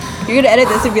You're gonna edit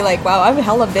this and be like, wow, I'm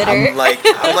hella bitter. I'm like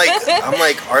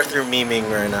Arthur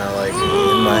memeing right now, like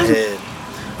in my head.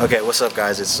 Okay, what's up,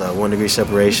 guys? It's 1 Degree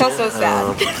Separation. You sound so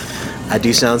sad. I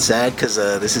do sound sad because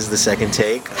this is the second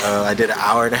take. I did an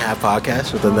hour and a half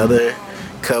podcast with another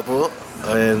couple,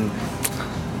 and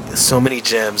so many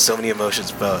gems, so many emotions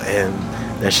felt, and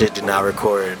that shit did not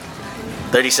record.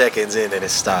 30 seconds in and it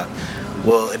stopped.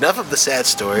 Well, enough of the sad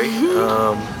story.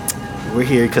 We're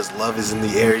here because love is in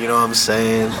the air, you know what I'm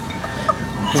saying?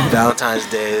 It's Valentine's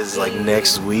Day is like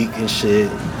next week and shit.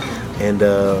 And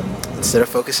instead of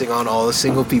focusing on all the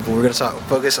single people, we're going to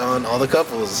focus on all the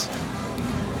couples.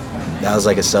 That was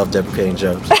like a self-deprecating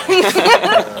joke.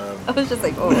 I was just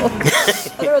like, oh. I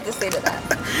don't know what to say to that.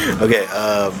 Okay,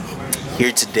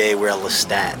 here today we're at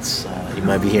Lestat's. You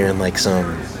might be hearing like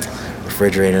some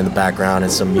refrigerator in the background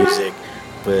and some music,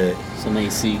 but some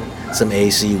AC.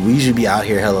 We usually be out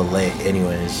here hella late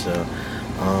anyways, so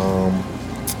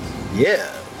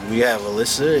yeah, we have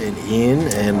Alyssa and Ian,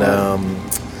 and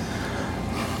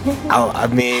I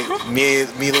mean, me,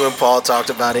 Lou, and Paul talked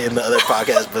about it in the other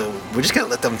podcast, but we're just gonna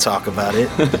let them talk about it.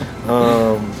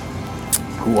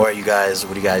 Who are you guys?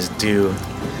 What do you guys do?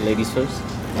 Ladies first.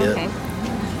 Yeah. Okay.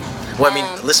 Well, I mean,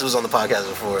 Alyssa was on the podcast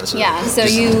before, so yeah. So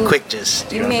just you quick,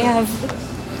 just you may have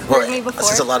heard me before.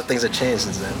 Since a lot of things have changed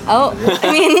since then. Oh,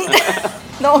 I mean,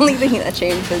 the only thing that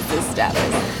changed was the status.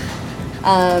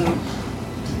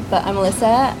 But I'm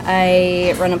Alyssa.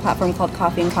 I run a platform called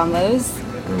Coffee and Combos,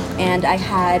 and I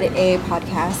had a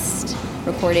podcast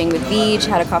recording with Beach,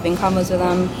 had a Coffee and Combos with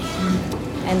them,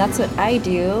 and that's what I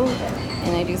do.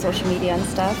 And I do social media and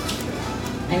stuff.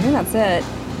 I think that's it.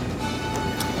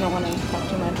 I don't want to talk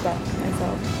too much about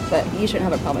myself, but you shouldn't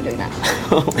have a problem doing that.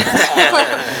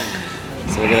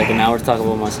 So I get like an hour to talk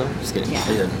about myself? Just kidding.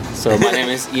 Yeah. So my name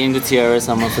is Ian Gutierrez.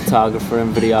 I'm a photographer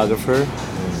and videographer.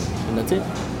 And that's it.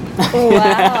 Oh,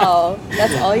 wow.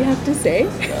 That's all you have to say?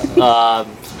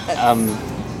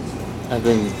 I've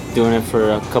been doing it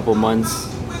for a couple months.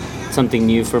 Something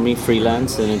new for me,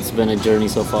 freelance, and it's been a journey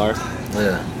so far.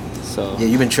 Yeah. So yeah,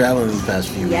 you've been traveling these past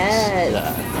few weeks. Yes.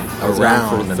 I was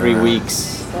around for 3 weeks.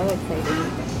 So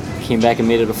exciting. Came back and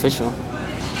made it official.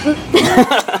 Ooh,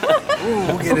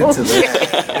 we'll get into that.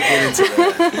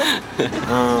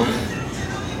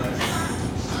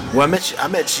 Well, I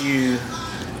met you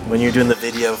when you were doing the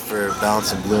video for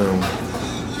Balance and Bloom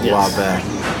a while back.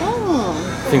 Oh.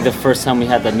 I think the first time we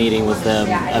had that meeting with them,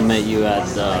 I met you at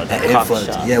the coffee Influx.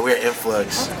 shop. Yeah, we're at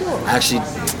Influx. Cool. I actually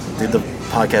did the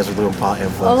podcast with Lou and Paul at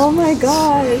Influx. Oh my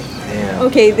gosh. Yeah.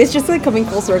 Okay, it's just like coming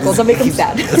full circle. Don't make them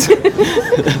sad.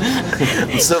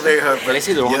 I'm still very heartbroken. Did I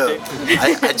say the wrong thing?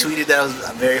 I tweeted that I was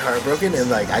very heartbroken, and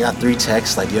like I got 3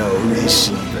 texts like, "Yo, who is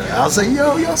she?" I was like,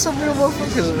 "Yo, y'all some real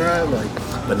motherfuckers, right?" Like,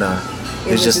 but nah,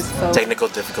 it's just technical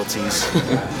difficulties.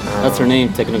 That's her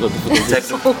name, technical difficulties.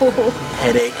 Technical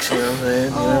headaches, you know what I'm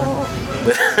saying? You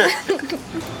know?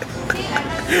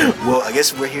 Well, I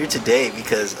guess we're here today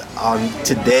because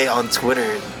today on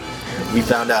Twitter we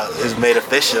found out it was made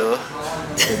official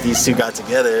that these two got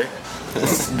together.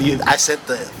 I sent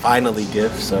the finally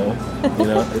gift, so you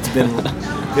know I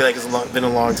feel like it's been a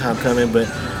long time coming. But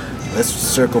let's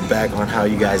circle back on how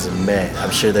you guys have met.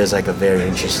 I'm sure there's like a very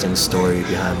interesting story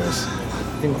behind this.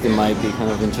 I think it might be kind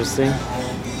of interesting.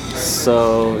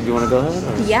 So, you want to go ahead?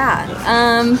 Or? Yeah.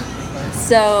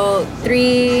 So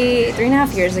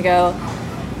 3.5 years ago,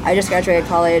 I just graduated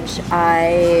college.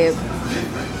 I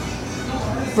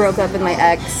broke up with my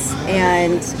ex,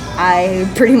 and I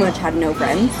pretty much had no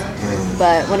friends.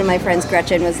 But one of my friends,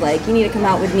 Gretchen, was like, "You need to come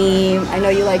out with me. I know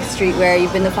you like streetwear.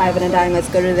 You've been to Five and a Dime. Let's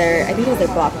go to their," I think it was their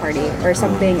block party or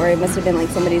something, or it must have been like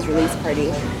somebody's release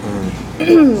party.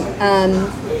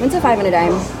 Went to Five and a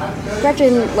Dime.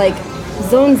 Gretchen like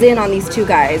zones in on these 2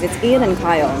 guys. It's Ian and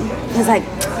Kyle. I was like,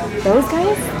 those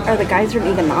guys are the guys from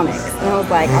Economics. And I was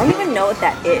like, I don't even know what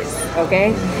that is,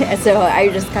 okay? And so I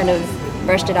just kind of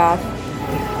brushed it off.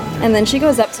 And then she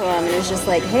goes up to him and is just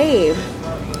like, "Hey,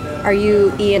 are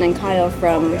you Ian and Kyle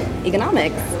from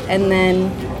Economics?" And then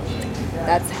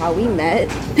that's how we met.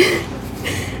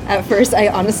 At first, I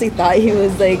honestly thought he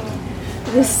was like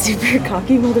this super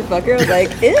cocky motherfucker. I was like,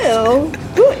 ew,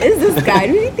 who is this guy?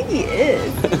 Who do you think he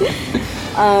is?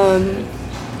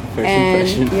 First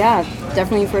impression. Yeah,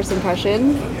 definitely first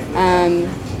impression.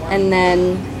 And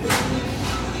then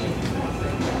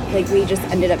like we just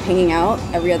ended up hanging out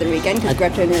every other weekend because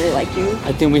Gretchen really liked you.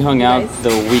 I think we hung out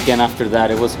the weekend after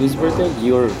that. It was whose birthday?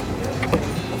 Your.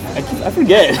 I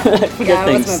forget. I forget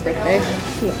things. It was my birthday.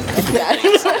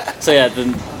 So yeah,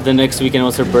 the next weekend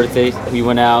was her birthday. We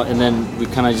went out, and then we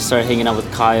kind of just started hanging out with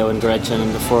Kyle and Gretchen,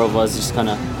 and the 4 of us just kind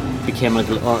of became like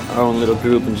our own little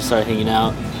group and just started hanging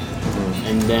out.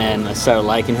 and then I started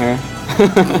liking her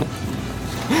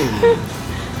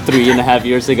 3.5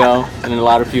 years ago, and a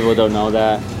lot of people don't know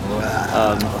that.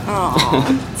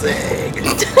 Dang.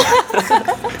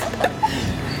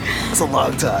 That's a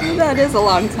long time. That is a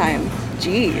long time.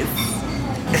 Jeez.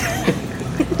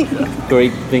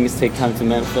 Great things take time to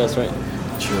manifest, right?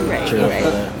 True. Right, True. right.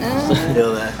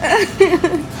 Feel that.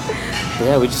 But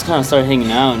yeah, we just kind of started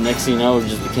hanging out, and next thing you know, we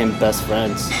just became best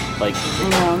friends. Like, I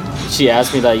know. she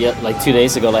asked me that like 2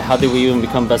 days ago, like, how did we even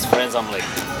become best friends? I'm like,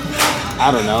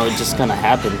 I don't know, it just kind of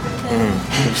happened.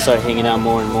 We just started hanging out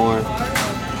more and more.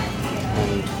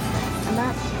 And And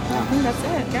that, I think that's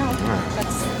it. Yeah.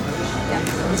 That's,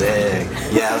 Dang.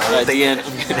 Yeah. at the end,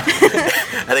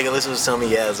 I think Alyssa was telling me,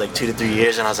 yeah, it was like 2 to 3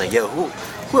 years, and I was like, yo, who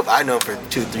have I known for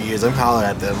 2 to 3 years? I'm hollering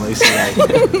at them. Let me see, like,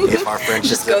 if our friendship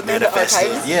Just go through the manifested.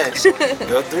 archives. Yeah, just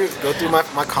go through my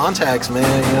contacts, man. You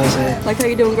know what I'm saying? like, how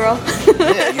you doing, girl?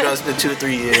 Yeah, you know, it's been 2 or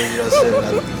 3 years. You know what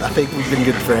I'm saying? I think we've been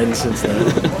good friends since then.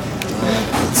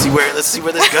 Let's see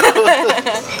where this goes.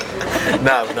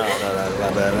 no,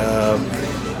 about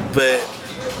that. But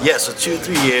yeah, so 2 or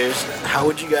 3 years. How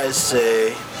would you guys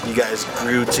say you guys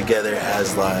grew together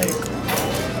as like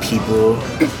people,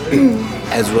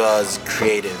 as well as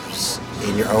creatives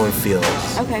in your own fields?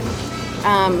 Okay.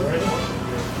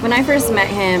 When I first met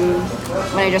him,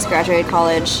 when I just graduated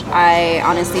college, I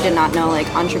honestly did not know like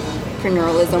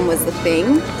entrepreneurialism was the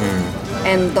thing.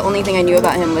 And the only thing I knew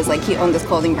about him was like he owned this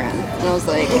clothing brand. And I was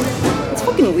like, it's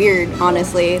fucking weird,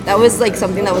 honestly. That was like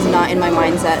something that was not in my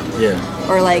mindset. Yeah.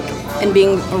 Or like, and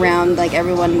being around like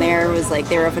everyone there was like,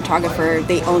 they were a photographer,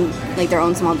 they owned like their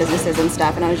own small businesses and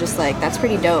stuff. And I was just like, that's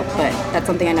pretty dope, but that's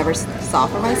something I never saw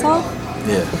for myself.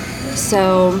 Yeah.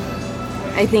 So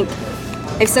I think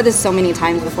I've said this so many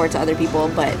times before to other people,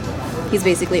 but he's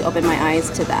basically opened my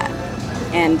eyes to that.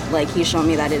 And like he's shown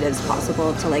me that it is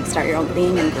possible to like start your own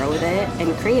thing and grow with it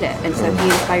and create it. And so he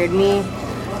inspired me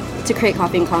to create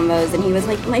Coffee and Combos, and he was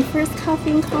like my first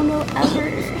coffee and combo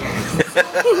ever.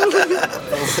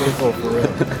 Oh, for real.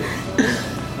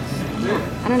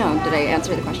 I don't know, did I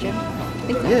answer the question? I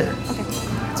think so. Yeah.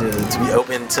 Okay. To be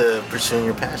open to pursuing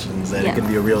your passions, that Yeah. it can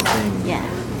be a real thing. Yeah.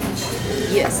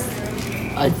 Yes.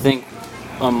 I think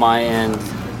on my end,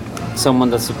 someone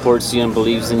that supports you and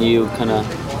believes in you kind of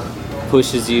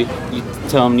pushes you. You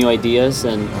tell them new ideas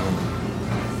and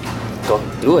go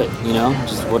do it, you know?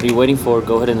 Just what are you waiting for?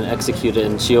 Go ahead and execute it.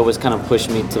 And she always kind of pushed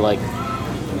me to like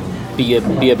be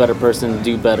a better person,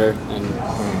 do better. And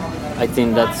I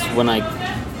think that's when I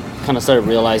kind of started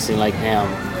realizing like, damn,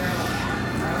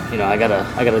 you know, I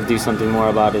gotta do something more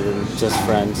about it than just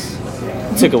friends.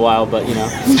 It took a while, but you know.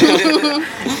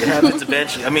 It happens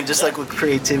eventually. I mean, just like with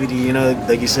creativity, you know,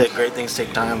 like you said, great things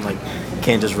take time. Like, you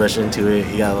can't just rush into it.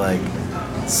 You gotta like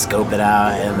scope it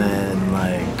out and then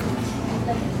like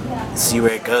see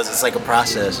where it goes. It's like a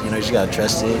process, you know. You just gotta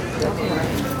trust it.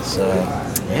 So,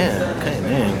 yeah, okay,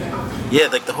 man. Yeah,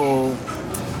 like the whole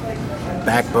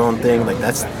backbone thing, like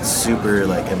that's super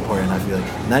like important. I feel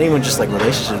like not even just like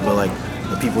relationships, but like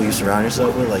the people you surround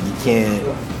yourself with. Like you can't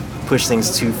push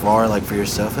things too far, like for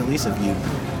yourself at least. If you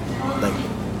like,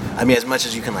 I mean, as much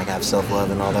as you can like have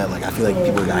self-love and all that, like I feel like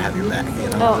people gotta have your back, you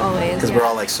know? Oh, always. Because we're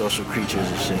all like social creatures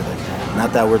and shit. Like,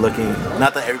 not that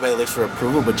everybody looks for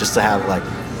approval, but just to have like,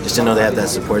 just to know they have that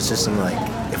support system. Like,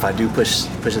 if I do push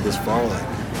it this far, like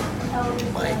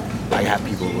I have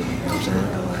people with me. You know what I'm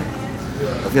saying?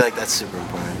 Like, I feel like that's super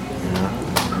important. You know?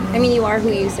 I mean, you are who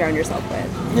you surround yourself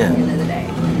with Yeah. at the end of the day.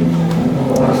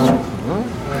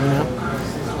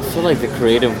 I feel like the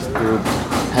creative group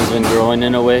has been growing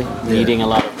in a way, meeting a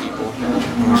lot of people.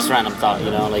 Just random thought,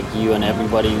 you know, like you and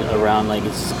everybody around, like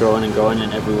it's just growing and growing,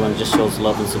 and everyone just shows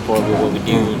love and support with what we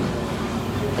do. And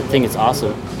I think it's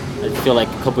awesome. I feel like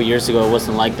a couple years ago it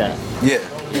wasn't like that. Yeah.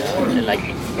 You know? And like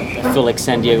I feel like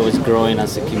San Diego is growing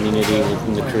as a community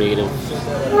within the creative.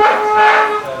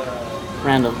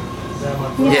 Random.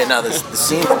 Yeah, no, the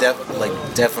scene's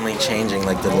definitely changing.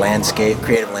 Like the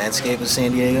creative landscape of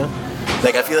San Diego.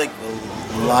 Like I feel like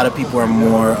a lot of people are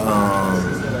more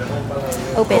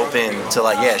open to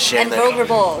like sharing And their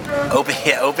vulnerable.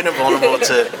 open and vulnerable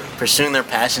to pursuing their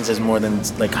passions as more than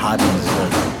like hobbies.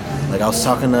 Like I was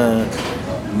talking to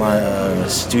my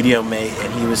studio mate,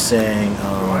 and he was saying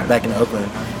back in Oakland,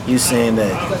 he was saying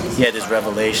that he had this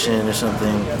revelation or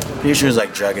something. Pretty sure it was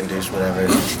like drug induced, whatever.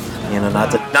 You know,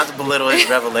 not to belittle his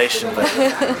revelation, but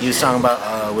he was talking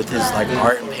about with his like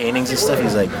art and paintings and stuff.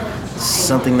 He's like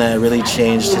something that really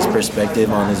changed his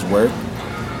perspective on his work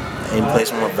and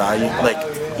placed more value. Like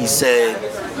he said,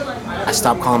 I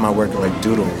stopped calling my work like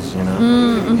doodles, you know.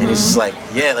 And it's just like,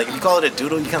 yeah, like if you call it a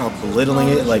doodle, you kind of belittling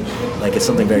it, like it's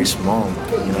something very small,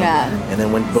 you know. Yeah. And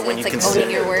then when you like consider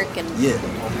owning your work and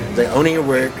it's like owning your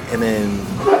work and then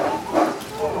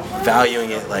valuing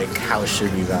it like how it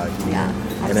should be valued. yeah,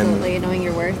 And absolutely knowing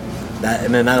your worth.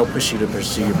 then that'll push you to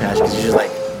pursue your passion because you're just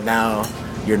like now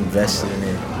you're invested in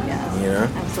it. Yeah. You know.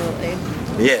 Absolutely.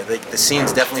 But yeah, the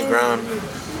scene's definitely grown,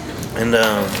 and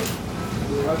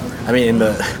I mean in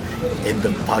the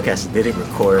podcast that didn't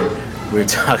record, we were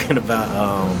talking about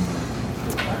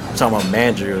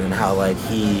Mandrew and how like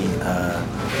he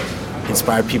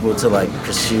inspired people to like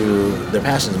pursue their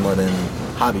passions more than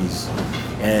hobbies,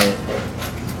 and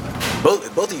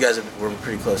both of you guys were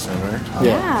pretty close to him, right?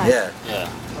 Yeah. Yeah.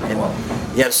 And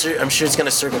yeah, I'm sure it's gonna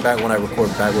circle back when I record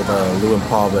back with Lou and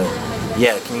Paul, but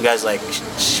yeah, can you guys like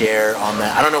share on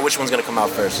that? I don't know which one's gonna come out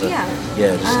first. So, Yeah.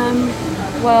 Yeah.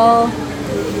 Just, Well,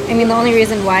 I mean, the only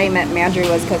reason why I met Mandrew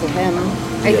was because of him.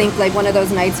 I think like one of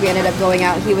those nights we ended up going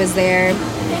out, he was there,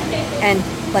 and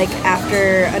like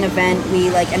after an event we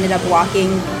like ended up walking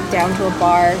down to a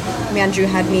bar. Mandrew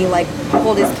had me like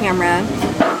hold his camera,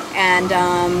 and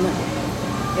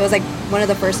it was like one of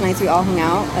the first nights we all hung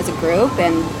out as a group,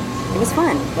 and it was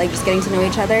fun, like just getting to know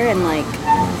each other and like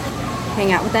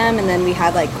hang out with them. And then we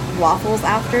had like waffles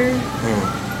after,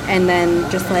 and then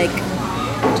just like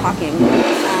talking.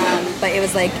 But it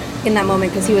was like in that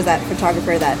moment because he was that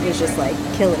photographer that was just like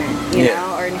killing it, you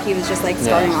know, or he was just like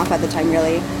starting off at the time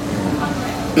really.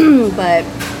 But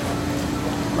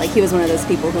like he was one of those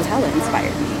people who hella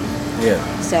inspired me.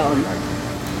 yeah. So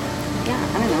yeah,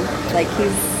 I don't know. Like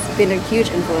he's been a huge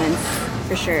influence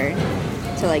for sure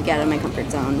to like get out of my comfort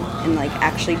zone and like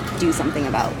actually do something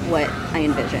about what I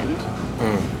envisioned.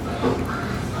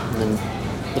 And then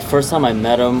the first time I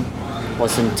met him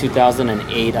was in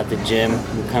 2008 at the gym.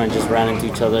 We kind of just ran into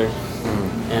each other.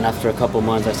 And after a couple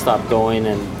months, I stopped going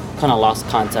and kind of lost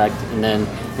contact. And then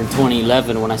in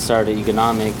 2011, when I started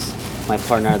Economics, my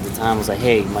partner at the time was like,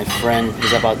 hey, my friend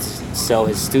is about to sell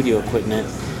his studio equipment.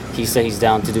 He said he's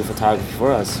down to do photography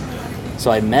for us. So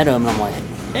I met him and I'm like,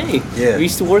 hey, we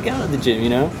used to work out at the gym, you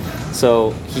know?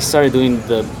 So he started doing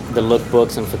the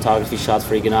lookbooks and photography shots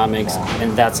for Economics,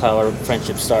 and that's how our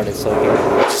friendship started. So he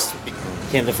just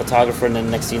became the photographer, and then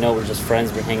next thing you know, we're just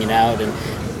friends, we're hanging out, and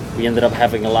we ended up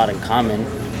having a lot in common.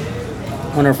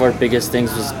 One of our biggest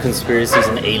things was conspiracies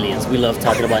and aliens. We love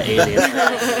talking about aliens.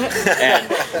 And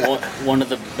one of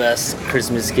the best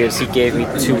Christmas gifts, he gave me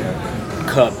 2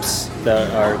 cups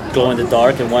that are glow in the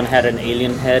dark, and one had an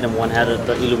alien head and one had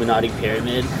the Illuminati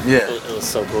pyramid. Yeah. It was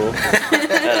so cool.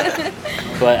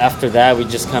 But after that, we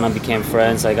just kind of became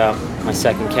friends. I got my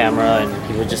second camera, and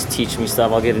he would just teach me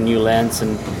stuff. I'll get a new lens,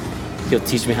 and he'll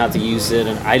teach me how to use it.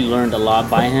 And I learned a lot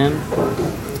by him.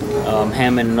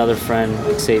 Him and another friend,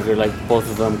 Xavier, like both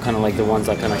of them, kind of like the ones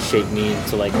that kind of shaped me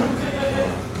into like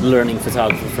learning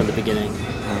photography from the beginning.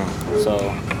 So.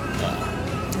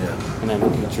 And then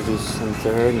we introduced him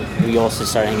to her, and we also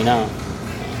started hanging out.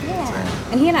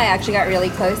 Yeah. And he and I actually got really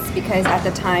close because at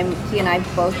the time, he and I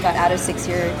both got out of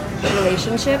 6-year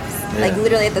relationships, like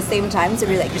literally at the same time. So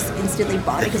we were like just instantly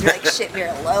bonded because we're like, shit, we're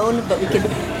alone, but we could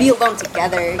be alone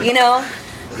together, you know?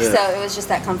 Yeah. So it was just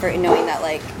that comfort in knowing that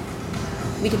like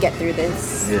we could get through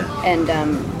this. Yeah. And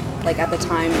like at the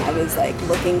time, I was like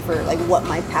looking for like what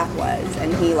my path was,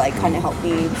 and he like kind of helped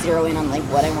me zero in on like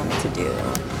what I wanted to do.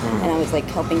 And I was like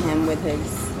helping him with his.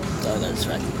 Oh, that's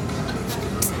right.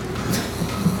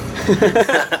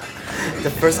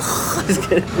 The first.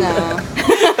 No,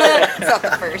 it's not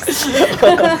the first.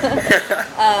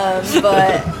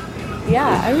 But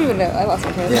yeah, I don't even know. I lost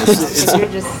my train of thought. You're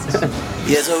just.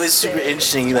 Yeah, it's always super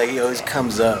interesting. Like he always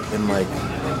comes up in like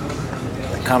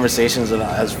conversations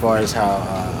as far as how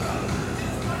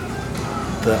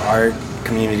the art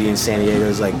community in San Diego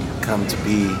has like come to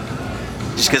be.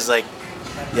 Just because like.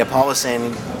 Yeah, Paul was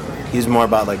saying he was more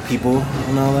about like people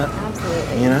and all that.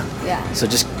 Absolutely. You know? Yeah. So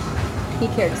just. He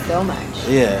cared so much.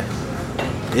 Yeah.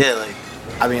 Yeah, like,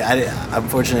 I mean,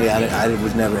 unfortunately, I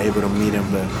was never able to meet him,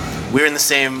 but we were in the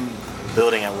same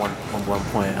building at one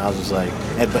point. I was just like,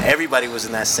 but everybody was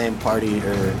in that same party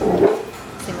or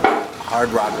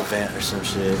hard rock event or some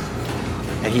shit.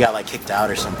 And he got like kicked out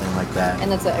or something like that. And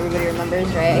that's what everybody remembers,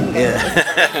 right?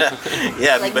 Yeah.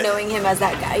 Yeah. Like knowing him as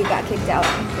that guy who got kicked out.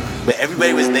 But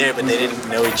everybody was there, but they didn't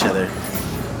know each other,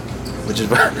 which is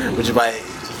why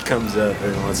he comes up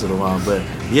every once in a while. But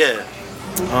yeah,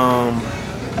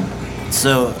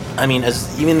 so I mean,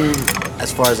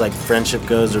 as far as like friendship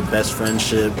goes, or best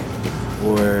friendship,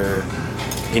 or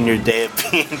in your day of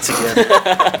being together,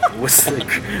 what's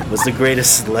the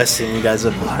greatest lesson you guys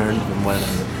have learned from one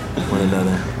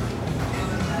another?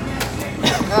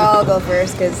 I'll go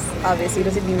first because obviously he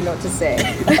doesn't even know what to say.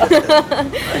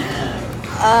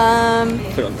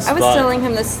 Put on the I was spot. telling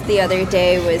him this the other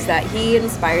day was that he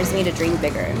inspires me to dream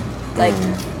bigger. Like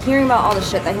hearing about all the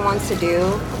shit that he wants to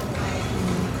do.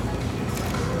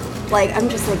 Like I'm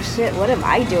just like, shit, what am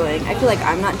I doing? I feel like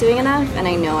I'm not doing enough and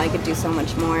I know I could do so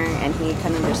much more, and he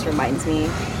kind of just reminds me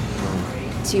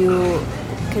to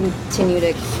continue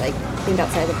to like think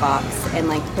outside the box and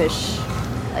like push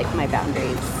like my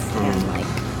boundaries and like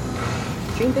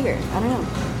dream bigger. I don't know.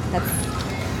 That's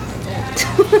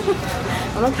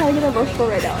I'm not trying to get emotional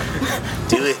right now.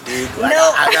 Do it, dude.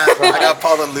 No. I got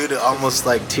Paul and Lou to almost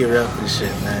like tear up and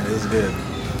shit, man. It was good.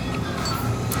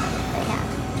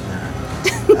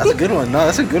 That's a good one. No,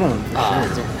 that's a good one. for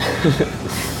sure.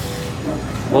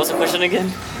 What was the question again?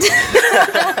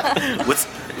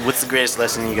 What's the greatest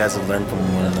lesson you guys have learned from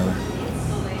one another?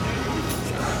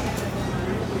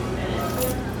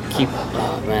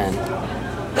 Oh man,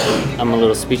 I'm a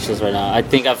little speechless right now. I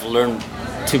think I've learned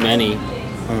too many.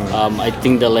 I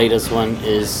think the latest one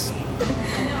is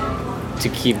to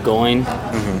keep going.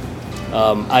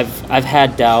 I've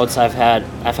had doubts. I've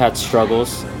had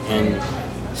struggles, and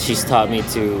she's taught me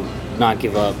to not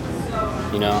give up.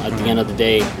 You know, at the end of the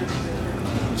day,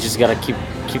 you just gotta keep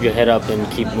your head up and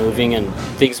keep moving, and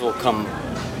things will come.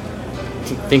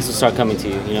 Things will start coming to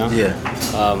you. You know. Yeah.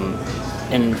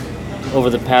 And over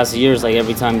the past years, like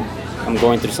every time I'm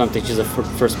going through something, she's the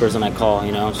first person I call.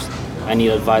 You know, I need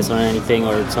advice on anything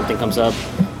or something comes up,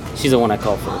 she's the one I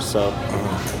call first. So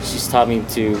she's taught me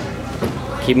to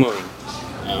keep moving.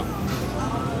 You know.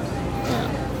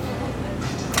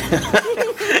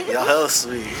 Y'all hella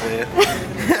sweet, man.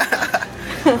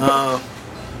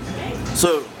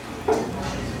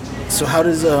 So how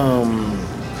does I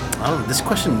don't know, this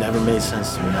question never made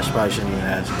sense to me. I probably shouldn't even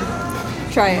ask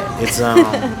it. Try it. It's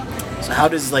so how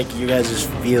does like you guys'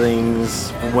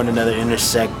 feelings for one another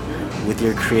intersect with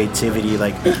your creativity?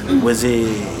 Like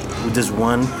does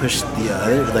one push the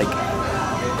other? Like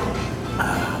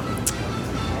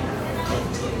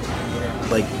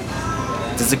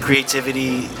does the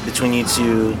creativity between you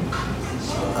two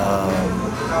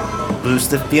boost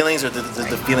the feelings, or does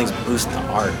the feelings boost the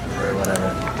art or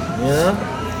whatever? Yeah.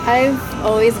 I've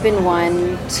always been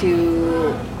one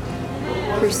to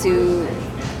pursue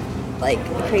like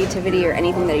creativity or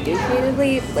anything that I do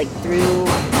creatively like through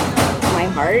my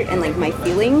heart and like my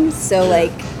feelings. So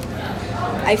like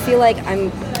I feel like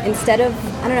I'm, instead of,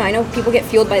 I don't know, I know people get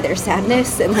fueled by their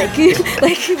sadness and like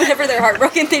like whenever they're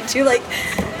heartbroken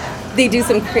they do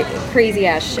some crazy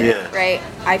ass shit, Yeah. right?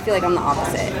 I feel like I'm the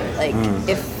opposite. Like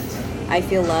if I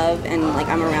feel love and like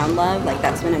I'm around love, like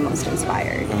that's when I'm most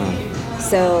inspired.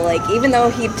 So like even though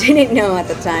he didn't know at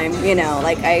the time, you know,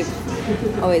 like I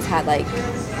always had like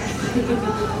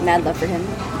mad love for him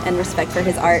and respect for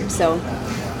his art. So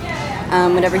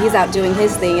whenever he's out doing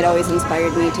his thing, it always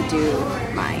inspired me to do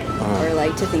mine or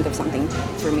like to think of something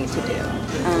for me to do.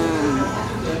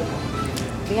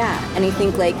 Yeah, and I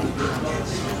think like,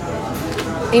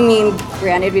 I mean,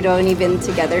 granted, we'd only been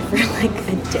together for like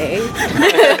a day,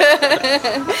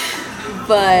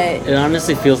 but It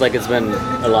honestly feels like it's been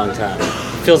a long time.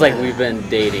 It feels like we've been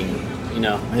dating, you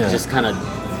know. Yeah. Just kind of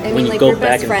I mean, when you like go we're back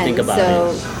best and friends. think about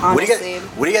So it. honestly,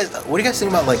 What do you guys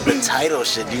think about like the title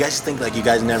shit? Do you guys think like you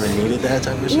guys never needed that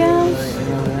type of shit? Yeah. Like, you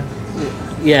know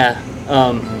what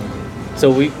Yeah. So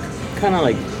we kind of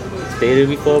like dated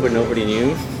before, but nobody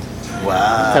knew.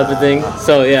 Wow. Type of thing.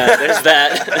 So yeah, there's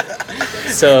that.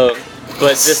 So,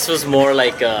 but this was more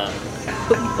like a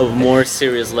more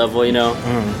serious level, you know.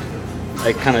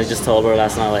 I kind of just told her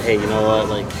last night, like, hey, you know what,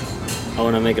 like, I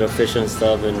want to make it official and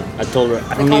stuff, and I told her I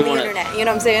like don't on even the want internet, you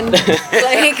know what I'm saying?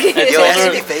 Like, Yo, it has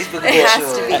to be her- Facebook It has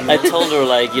official. to be. I told her,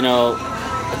 like, you know,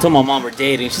 I told my mom we're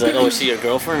dating. She's like, oh, is she your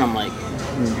girlfriend? I'm like,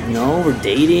 no, we're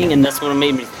dating, and that's what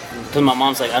made me. Because my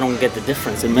mom's like, I don't get the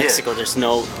difference. In Mexico, there's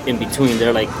no in between.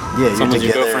 They're like, you're someone's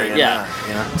your together, girlfriend. you're Yeah. not,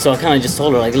 you know? So I kind of just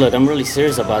told her, like, look, I'm really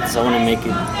serious about this. I want to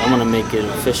make it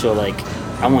official. Like,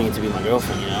 I want you to be my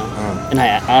girlfriend, you know. And I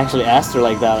actually asked her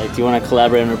like that, like, do you want to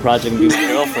collaborate on a project and be my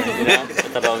girlfriend? You know. I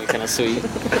thought that would be kind of sweet.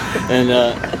 And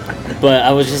but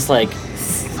I was just like,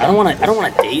 I don't want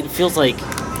to date. It feels like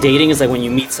dating is like when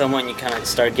you meet someone, you kind of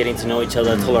start getting to know each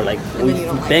other. I told her like then you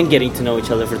don't we've like been it. getting to know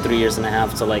each other for 3 years and a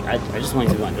half. So like I just want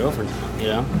you to be my girlfriend, you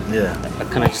know. Yeah. I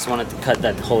kind of just wanted to cut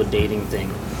that whole dating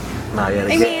thing. Nah, yeah.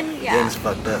 The I game- mean, yeah. game's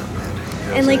fucked up, man. You know what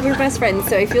and I'm like saying? we're best friends,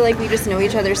 so I feel like we just know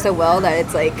each other so well that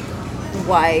it's like,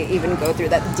 why even go through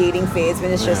that dating phase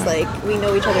when it's just like we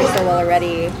know each other so well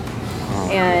already,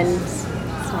 and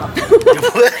stop.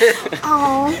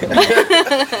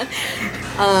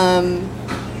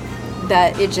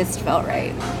 That it just felt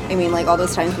right. I mean, like all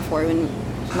those times before when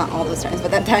not all those times,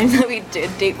 but that time that we did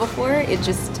date before, it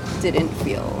just didn't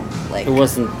feel like It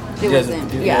wasn't. It You guys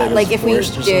wasn't. do Yeah, like like if we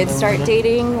forced or did something, start you know?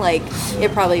 dating, like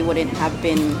it probably wouldn't have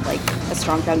been like a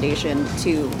strong foundation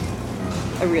to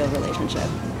a real relationship.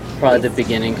 Probably the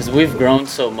beginning, because we've grown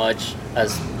so much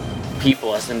as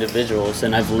people, as individuals,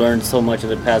 and I've learned so much in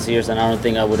the past years, and I don't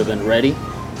think I would have been ready.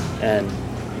 And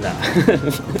nah.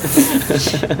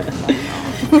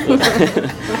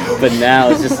 But now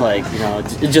it's just like, you know,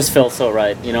 it just felt so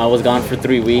right. You know, I was gone for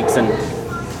 3 weeks, and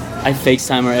I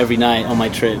FaceTime her every night on my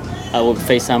trip. I would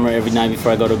FaceTime her every night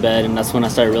before I go to bed, and that's when I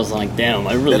started realizing, like, damn,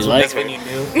 I really like that's her. when you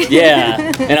knew.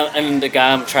 Yeah, and the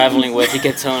guy I'm traveling with, he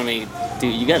kept telling me,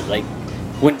 dude, you got like,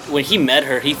 when he met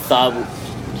her, he thought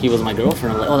he was my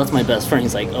girlfriend. I'm like, oh, that's my best friend.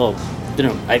 He's like, oh,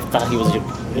 I thought he was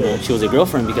she was your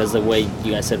girlfriend because the way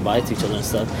you guys said bye to each other and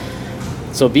stuff.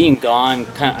 So being gone,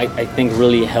 I think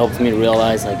really helped me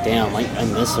realize, like, damn, I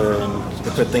miss her. And To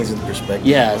put things into perspective.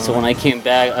 yeah, so when I came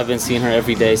back, I've been seeing her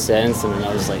every day since, and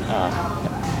I was like,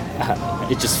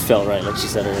 it just felt right, like she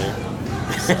said earlier.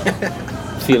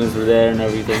 Feelings were there and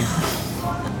everything.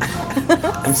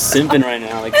 I'm simping right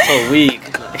now, like so weak.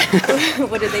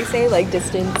 What did they say? Like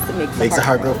distance Makes the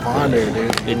heart grow fonder,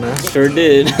 dude. You know? It sure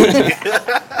did.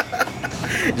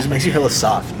 It just makes you feel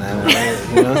soft, man.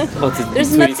 You know? About to There's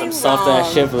tweet nothing some soft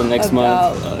ass shit for the next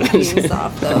about month. being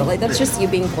soft though. Like that's just you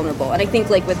being vulnerable. And I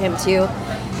think like with him too,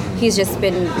 he's just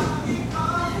been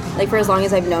like for as long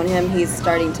as I've known him, he's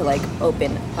starting to like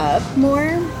open up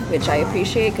more, which I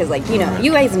appreciate because like you know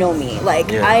you guys know me.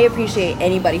 Like Yeah. I appreciate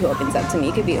anybody who opens up to me.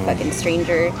 It could be a fucking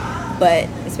stranger, but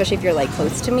especially if you're like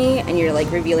close to me and you're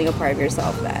like revealing a part of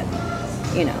yourself that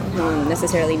you know no one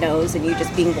necessarily knows, and you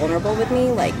just being vulnerable with me,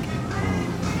 like.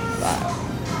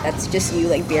 That's just you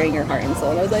like bearing your heart and soul.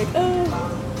 And I was like, oh.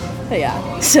 But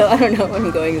yeah. So I don't know where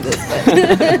I'm going with this,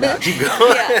 but Keep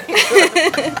going.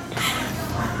 yeah.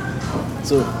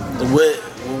 So, what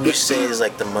would you say is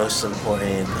like the most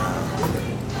important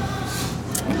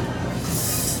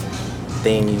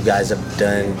thing you guys have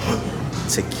done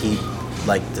to keep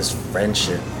like this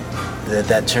friendship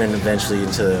that turned eventually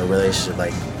into a relationship?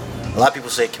 Like a lot of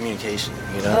people say communication,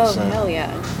 you know. Oh hell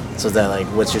yeah. So that like,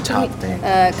 what's your top thing?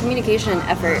 Communication and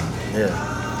effort.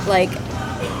 Yeah. Like,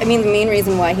 I mean, the main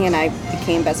reason why he and I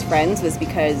became best friends was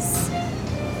because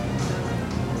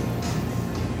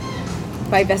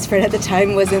my best friend at the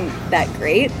time wasn't that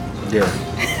great. Yeah.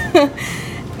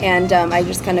 And I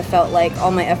just kind of felt like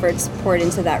all my efforts poured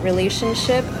into that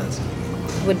relationship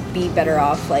would be better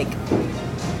off, like,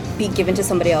 be given to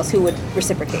somebody else who would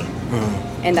reciprocate. Mm-hmm.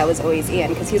 And that was always Ian,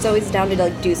 because he was always down to,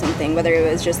 like, do something, whether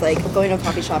it was just, like, going to a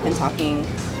coffee shop and talking,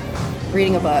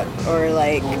 reading a book, or,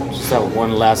 like... Just that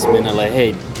one last minute, like,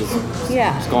 hey,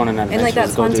 just going on that and, like, that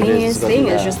adventure, let's go do this, spontaneous let's go thing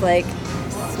do is that. just, like,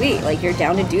 sweet. Like, you're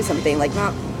down to do something. Like,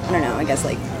 not... I don't know, I guess,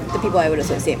 like, the people I would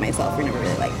associate myself were never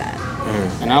really like that.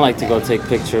 And I like to go take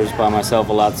pictures by myself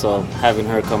a lot, so having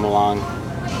her come along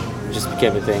just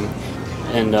became a thing.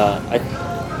 And I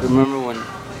remember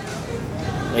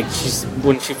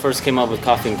when she first came up with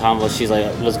Coffee and Convo, she's like,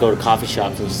 let's go to coffee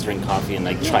shops and just drink coffee and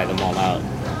like try them all out.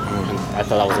 And I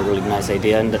thought that was a really nice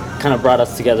idea, and that kind of brought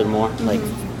us together more. Like,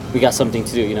 we got something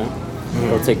to do, you know?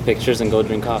 Go take pictures and go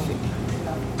drink coffee.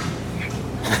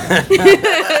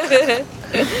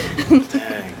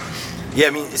 Dang. Yeah,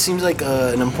 I mean, it seems like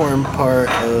an important part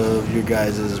of your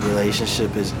guys'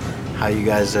 relationship is how you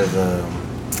guys have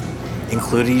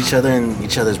included each other in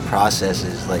each other's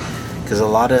processes. Like, because a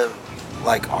lot of,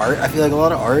 like, art, I feel like a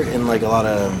lot of art and, like, a lot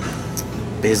of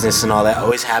business and all that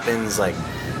always happens, like,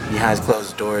 behind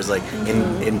closed doors, like,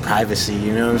 in privacy,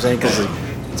 you know what I'm saying? Because, like,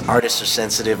 artists are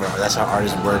sensitive, or that's how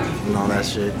artists work and all that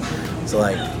shit. So,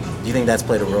 like, do you think that's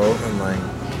played a role in, like,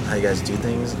 how you guys do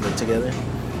things, like, together?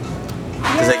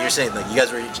 Because, like you're saying, like, you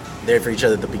guys were there for each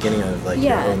other at the beginning of, like,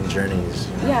 your own journeys.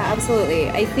 You know? Yeah, absolutely.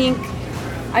 I think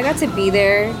I got to be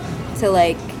there to,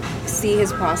 like, see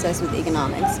his process with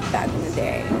economics back in the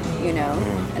day, you know?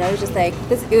 And I was just like,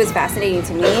 it was fascinating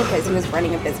to me because he was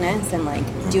running a business and, like,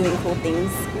 doing cool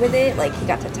things with it. Like, he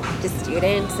got to talk to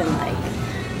students and, like,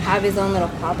 have his own little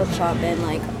pop-up shop and,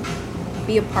 like,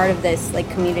 be a part of this, like,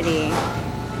 community.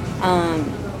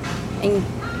 And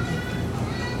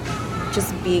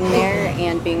just being there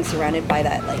and being surrounded by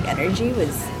that, like, energy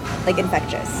was, like,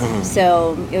 infectious.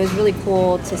 So it was really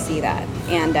cool to see that.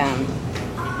 And,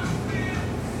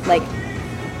 like,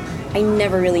 I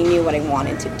never really knew what I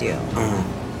wanted to do.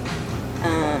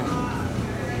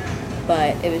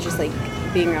 But it was just, like,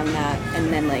 being around that.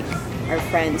 And then, like, our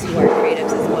friends who are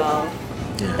creatives as well,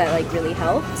 that, like, really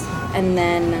helped. And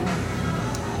then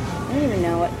I don't even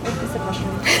know what is the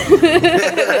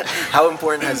question. How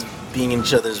important has being in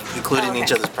each other's, including Oh, okay.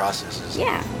 each other's processes?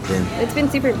 Yeah, Been? it's been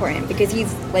super important because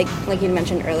he's like you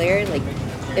mentioned earlier. Like,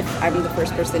 if I'm the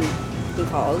first person he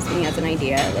calls and he has an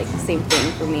idea, like same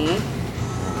thing for me.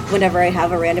 Whenever I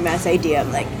have a random ass idea,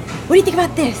 I'm like, "What do you think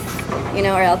about this?" You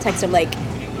know, or I'll text him like,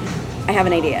 "I have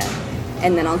an idea,"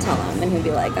 and then I'll tell him, and he'll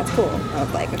be like, "That's cool." I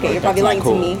was like, "Okay, you're probably That's lying not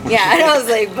to cool. me." Yeah, and I was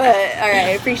like, "But all right,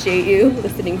 I appreciate you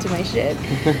listening to my shit."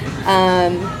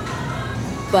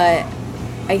 But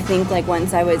I think like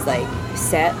once I was like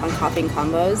set on copying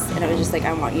combos, and I was just like,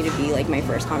 I want you to be like my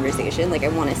first conversation. Like I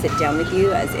want to sit down with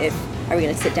you as if are we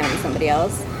gonna sit down with somebody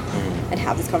else and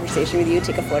have this conversation with you,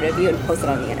 take a photo of you, and post it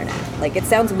on the internet. Like it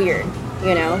sounds weird,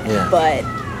 you know, Yeah. but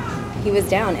he was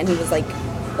down and he was like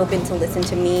open to listen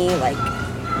to me, like,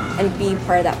 and be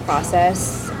part of that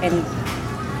process, and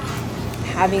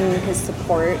having his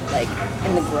support like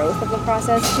in the growth of the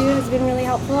process too has been really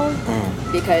helpful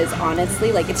because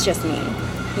honestly like it's just me,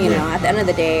 you know, at the end of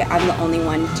the day I'm the only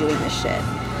one doing this shit,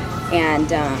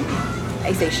 and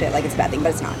I say shit like it's a bad thing,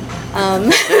 but it's not.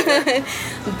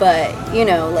 But you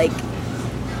know, like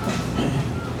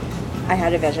I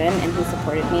had a vision and he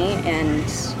supported me, and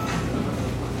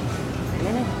I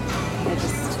don't know, I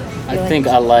just I feel think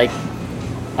I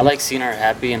like seeing her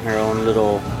happy in her own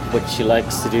little what she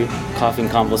likes to do, coffee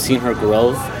and combo. Seeing her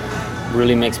growth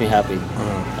really makes me happy.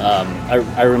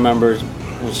 I remember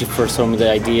when she first told me the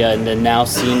idea, and then now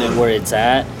seeing it where it's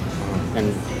at,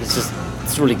 and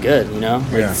it's really good, you know.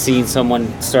 Like Yeah. seeing someone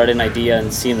start an idea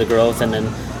and seeing the growth, and then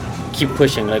keep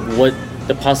pushing. Like what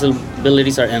the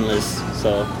possibilities are endless.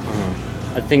 So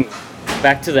I think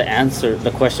back to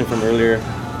the question from earlier.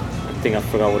 I think I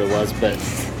forgot what it was, but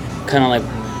kind of like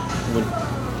when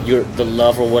you're the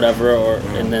love or whatever, or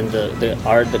and then the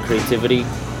art, the creativity.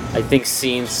 I think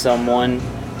seeing someone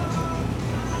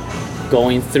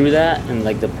going through that and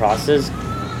like the process,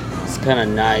 it's kind of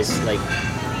nice, like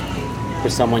for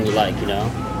someone you like, you know.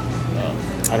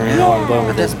 I don't know where I'm going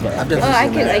with this, but I've Oh,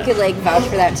 definitely seen I that. could like vouch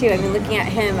for that too. I mean, looking at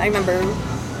him, I remember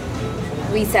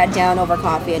we sat down over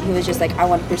coffee, and he was just like, "I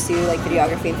want to pursue like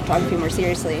videography and photography more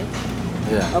seriously."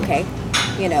 Yeah. Okay,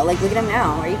 you know, like look at him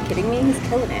now. Are you kidding me? He's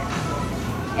killing it,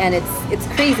 and it's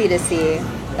crazy to see.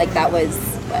 Like that was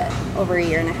what, over a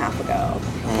year and a half ago,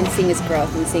 and seeing his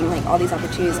growth and seeing like all these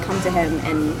opportunities come to him,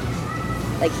 and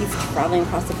like he's traveling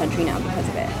across the country now because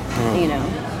of it, you know,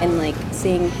 and like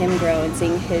seeing him grow and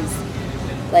seeing his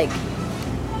like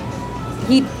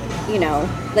he, you know,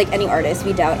 like any artist,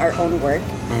 we doubt our own work.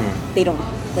 We don't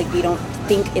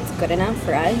think it's good enough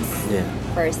for us, Yeah.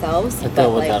 for ourselves. I but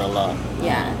dealt with like, that a lot.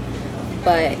 yeah,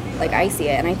 but like I see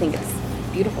it and I think it's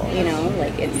beautiful, you know,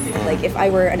 like it's like if I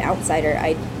were an outsider,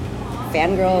 I'd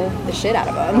fangirl the shit out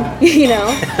of him, you know.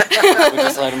 Would you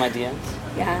slide in my DMs?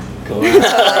 Yeah. Cool.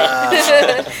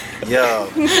 Yo,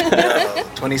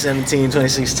 2017,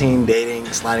 2016, dating,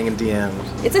 sliding in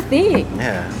DMs. It's a thing.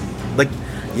 Yeah. Like,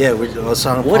 yeah, I was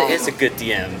talking What Paul. is a good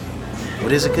DM?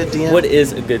 What is a good DM? What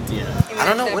is a good DM? I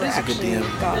don't know I've what never is a good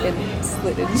actually DM. gotten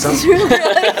slid in. Some-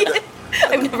 Really?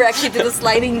 I've never actually did the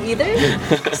sliding either,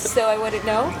 so I wouldn't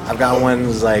know. I've got one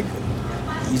who's like,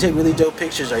 you take really dope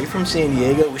pictures. Are you from San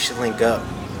Diego? We should link up.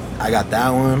 I got that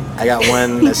one. I got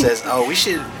one that says, oh, we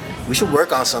should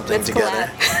work on something Let's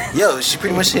together. Yo, she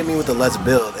pretty much hit me with the let's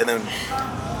build, and then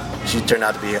she turned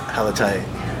out to be hella tight.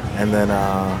 And then,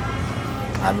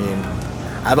 I mean,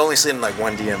 I've only seen like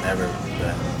one DM ever.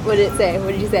 But What did it say?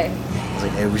 What did you say? I was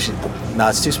like, hey, we should. No,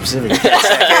 it's too specific. I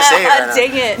can't say it right now.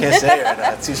 Dang it. Can't say it right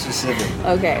now. It's too specific.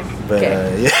 Okay. But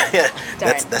okay. yeah,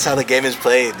 that's how the game is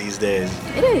played these days.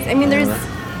 It is. I mean, there's.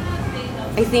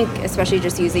 I think, especially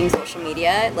just using social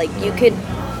media, like you could.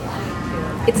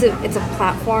 It's a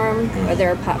platform, or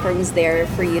there are platforms there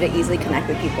for you to easily connect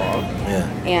with people, Yeah.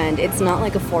 and it's not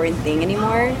like a foreign thing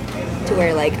anymore. To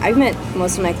where like I've met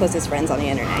most of my closest friends on the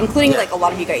internet, including Yeah. like a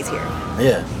lot of you guys here,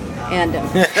 Yeah. and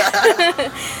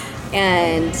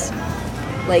and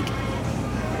like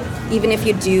even if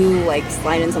you do like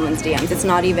slide in someone's DMs, it's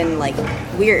not even like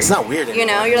weird. It's not weird You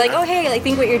know, anymore, you're like, yeah. oh hey, I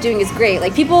think what you're doing is great.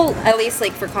 Like people, at least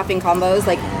like for coffee and combos,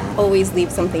 like always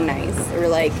leave something nice, or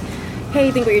like, hey,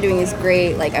 I think what you're doing is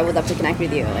great. Like I would love to connect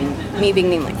with you, and me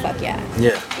being like, fuck yeah,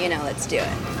 Yeah. you know, let's do it.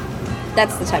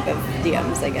 That's the type of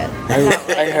DMs I get.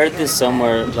 I heard this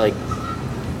somewhere, like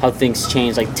how things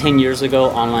changed. Like 10 years ago,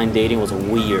 online dating was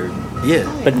weird, Yeah.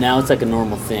 but now it's like a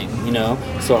normal thing, you know.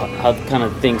 So how kind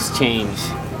of things change.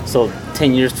 So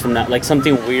 10 years from now, like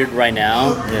something weird right now,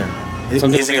 Yeah.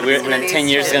 something Is it gonna weird, be and then 10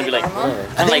 years is gonna be like, normal?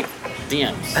 kind of like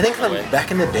DMs. I think in a way. like back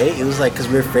in the day, it was like because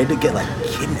we were afraid to get like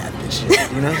kidnapped and shit.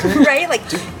 You know what I'm saying? Right? Like,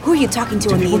 who are you talking to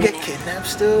Do on the people get internet? kidnapped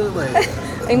still? Like,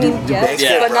 I mean, yes, banks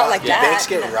get but not robbed? like Do that. banks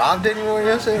get robbed anymore? You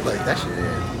know what I'm saying? Like that shit.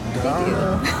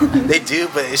 They do,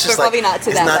 but it's just But like probably not to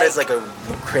it's that, not like- as like a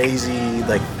crazy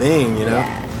like thing, you know?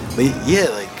 Yeah. But yeah,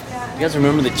 like You guys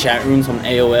remember the chat rooms on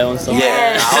AOL and stuff?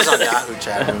 Yes. I was on Yahoo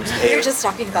chat rooms. We were just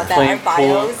talking about that. Our Playing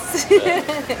pool. bios.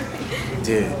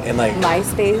 Dude, and like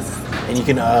MySpace. and you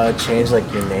can change like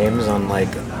your names on like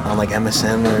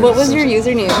MSN or What was some your shit.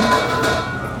 username?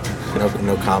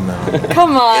 No comment.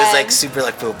 Come on. It was like super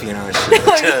like Filipino and shit.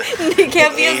 It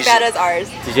can't be as bad as ours.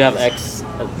 Did you have X's,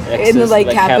 In the, like,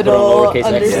 capital lowercase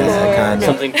underscore. X's? Yeah, kinda.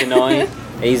 Something Pinoy,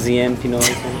 AZN Pinoy.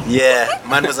 Something? Yeah,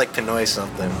 mine was like Pinoy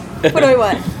something. What do I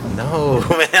want? No,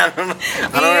 man, I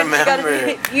don't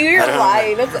remember. You're I don't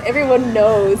lying. That's everyone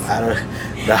knows. I don't.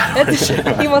 That's,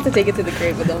 he wants to take it to the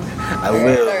crib with him. I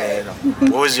will, Alright. man.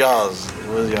 What was y'all's?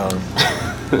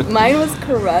 Mine was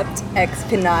corrupt ex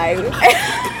Pinay.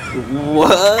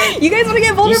 What? You guys want to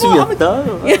get You used to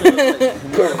vulnerable? be a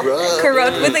thug?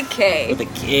 Corrupt with a K. With a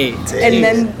kid. And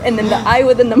then the I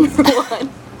with the number 1.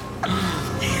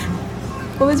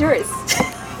 What was yours?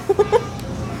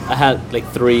 I had like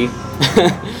 3.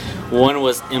 One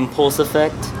was impulse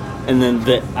effect, and then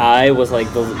the I was like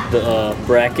the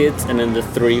brackets, and then the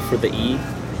 3 for the E. I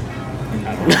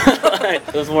don't know.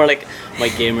 It was more like my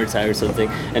gamer tag or something.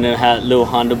 And then I had little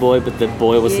Honda Boy, but the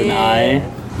boy was an I.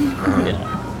 Yeah.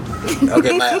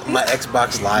 Okay, my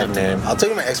Xbox Live name. I'll tell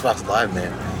you my Xbox Live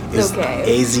name. Is Okay.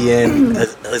 AZN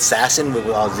Assassin with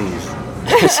all Z's.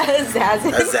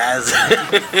 Zazen. Azaz.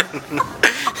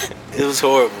 It was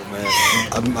horrible, man.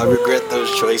 I regret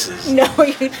those choices. No,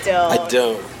 you don't. I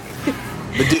don't.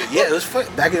 But dude, yeah, it was fun.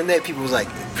 Back in the day, people was like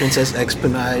Princess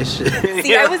Expedite.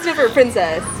 See, I was never a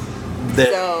princess,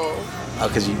 so Oh,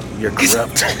 because you're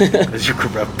corrupt. Because you're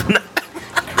corrupt.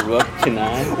 Corrupt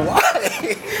Pinay. Why?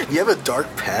 You have a dark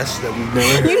past that we've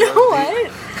never heard you know of,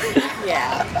 what?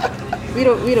 Yeah, we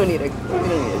don't need a dig.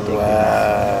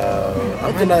 Wow. I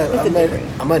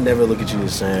might never look at you the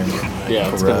same.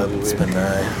 Yeah, it's gonna be corrupt, weird.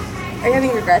 Spinai. Are you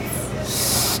having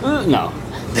regrets? No.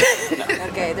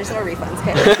 Okay, there's no refunds.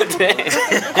 Okay.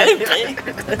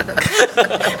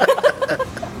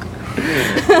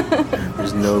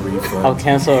 There's no refund. I'll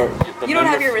cancel the You don't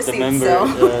have member- your receipts, the member,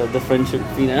 so. the friendship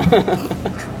fee now.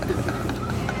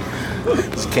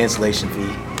 It's a cancellation fee.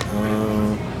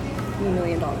 $1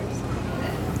 million.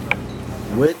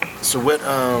 What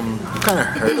kind of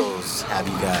hurdles have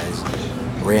you guys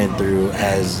ran through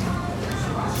as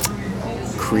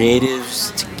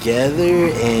creatives together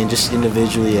and just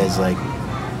individually as like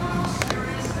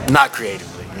not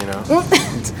creatively, you know?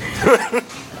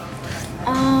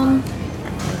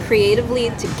 Creatively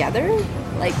together?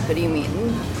 Like, what do you mean?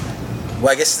 Well,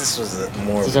 I guess this was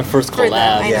more. This is our first For them,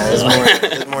 collab. I Yeah, know. it's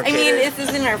more. I mean, catered. this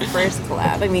isn't our first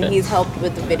collab. I mean, he's helped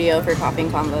with the video for Coffee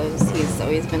and Combos. He's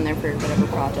always been there for whatever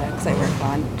projects I work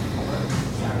on.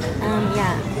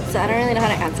 Yeah. So I don't really know how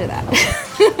to answer that.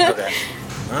 Okay.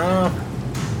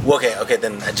 Well, okay.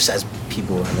 Then just as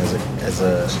people and as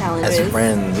Challenges.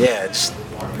 friends, yeah, just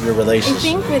your I relationship.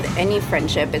 think with any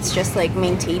friendship, it's just like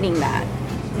maintaining that,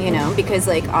 you know, because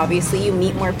like obviously you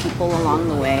meet more people along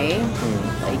the way.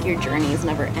 Like your journey is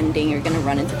never ending. You're gonna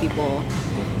run into people,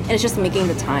 and it's just making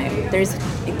the time. I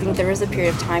think there was a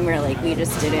period of time where like we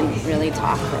just didn't really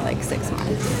talk for like 6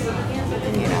 months,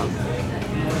 you know.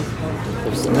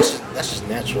 That's just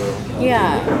natural.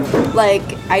 Yeah, like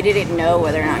I didn't know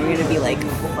whether or not we were gonna be like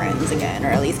friends again, or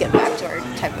at least get back to our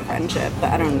type of friendship.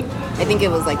 But I think it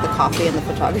was like the coffee and the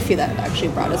photography that actually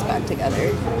brought us back together,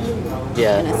 in a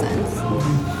Yeah. sense.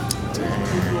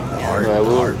 Art, Right,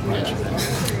 art.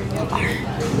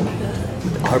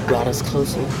 Art brought us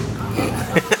closer.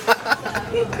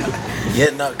 Yeah,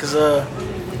 no, cause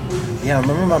yeah, I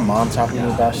remember my mom talking to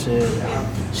me about shit.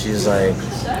 She's like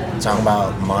talking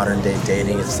about modern day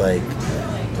dating. It's like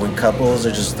when couples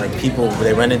are just like people,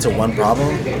 they run into one problem,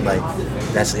 like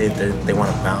that's it. They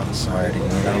want to bounce already,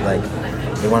 you know, like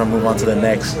they want to move on to the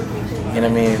next. You know what I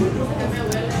mean?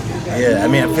 Yeah, I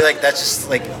mean, I feel like that's just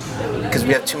like because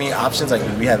we have too many options. Like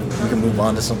we can move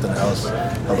on to something else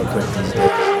hella quick these days. You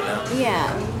know?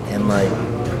 Yeah. And like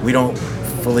we don't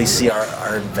fully see our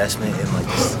investment in like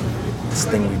this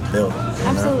thing we built. You know?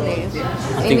 Absolutely.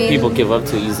 I think people give up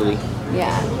too easily.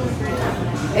 Yeah.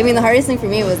 I mean, the hardest thing for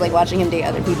me was like watching him date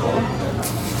other people.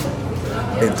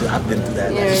 I've been through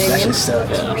that. You know what I That mean? shit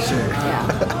sucks for sure. Yeah.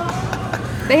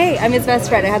 But hey, I'm his best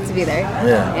friend. I had to be there.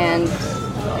 Yeah. And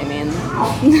I mean,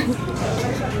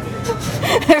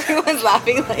 everyone's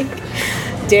laughing like,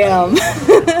 damn.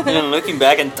 And then looking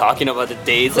back and talking about the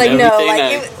dates Like and no,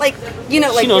 everything. like like, it, like you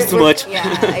know, like She knows too much. Yeah,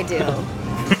 I do.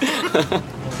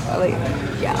 Like,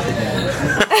 Yeah.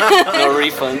 No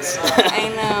refunds. I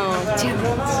know.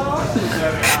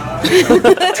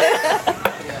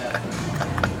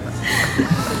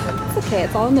 It's okay.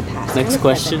 It's all in the past. We're in Next the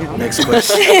question. present now. Next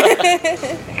question.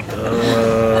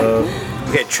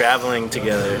 Okay, traveling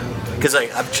together. Because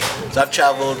like I've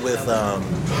traveled with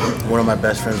one of my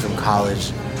best friends from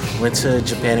college. Went to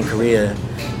Japan and Korea,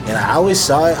 and I always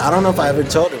saw it. I don't know if I ever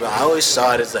told her, but I always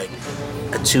saw it as like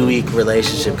a 2-week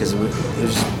relationship because we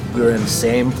were in the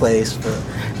same place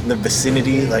in the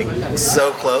vicinity, like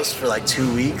so close for like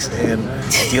 2 weeks, and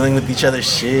dealing with each other's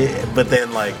shit, but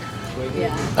then like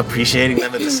Yeah. appreciating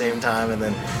them at the same time, and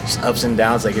then just ups and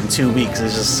downs. Like in 2 weeks,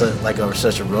 it's just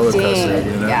such a roller coaster, Dang.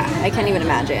 you know? Yeah, I can't even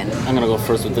imagine. I'm gonna go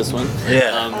first with this one.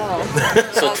 Yeah.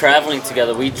 So traveling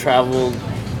together, we traveled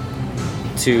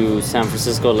to San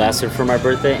Francisco last year for my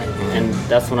birthday, and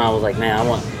that's when I was like, man, I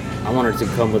want her to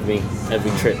come with me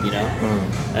every trip, you know.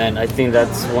 And I think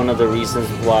that's one of the reasons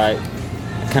why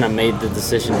I kind of made the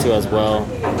decision too as well.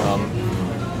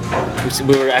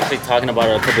 We were actually talking about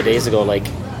it a couple of days ago, like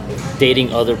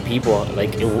dating other people,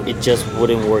 like it just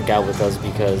wouldn't work out with us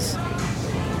because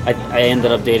I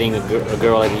ended up dating a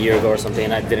girl like a year ago or something,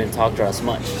 and I didn't talk to her as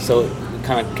much, so it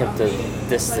kind of kept the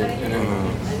distance, and then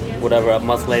whatever, a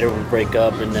month later we break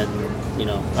up, and then, you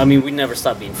know, I mean, we never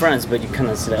stopped being friends, but you kind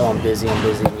of say, oh, I'm busy, you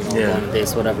know, Yeah. going on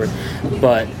dates, whatever.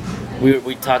 But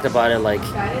we talked about it, like,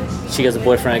 she has a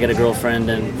boyfriend, I got a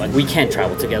girlfriend, and, like, we can't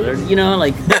travel together, you know,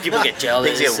 like, people get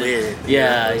jealous. Things get weird.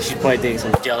 Yeah, she's probably dating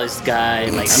some jealous guy,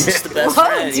 and, like, I'm just the best Whoa,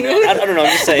 friend, you know? dude. I don't know,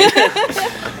 I'm just saying.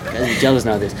 Guys are jealous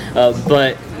nowadays.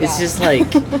 But it's just, like,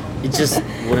 it just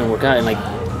wouldn't work out, and, like,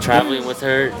 traveling with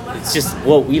her, it's just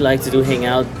what we like to do, hang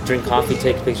out, drink coffee,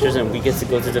 take pictures, and we get to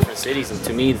go to different cities, and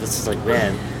to me this is like,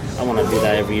 man, I want to do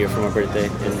that every year for my birthday.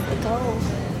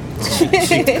 And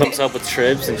she comes up with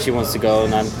trips and she wants to go,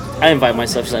 and I invite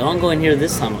myself. She's like, oh, I'm going here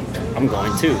this time. I'm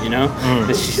going too, you know.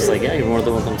 And she's like, yeah, you're more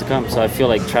than welcome to come. So I feel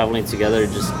like traveling together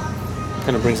just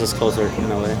kind of brings us closer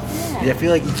in a way. Yeah, I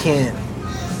feel like you can't.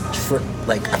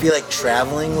 I feel like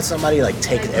traveling with somebody like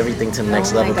takes everything to the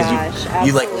next Oh my level gosh,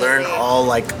 you like learn absolutely. all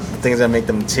like the things that make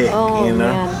them tick. Oh, you know.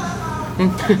 man.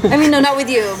 I mean, no, not with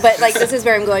you, but like this is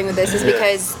where I'm going with this is Yeah.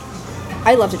 because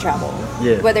I love to travel.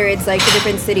 Yeah. Whether it's like to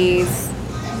different cities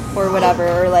or whatever,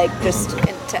 or like just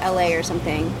to LA or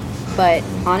something. But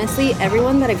honestly,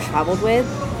 everyone that I've traveled with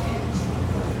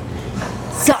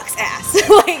sucks ass.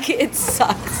 Like it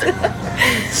sucks.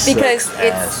 Because Sucks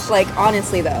it's ass. like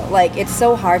honestly though, like it's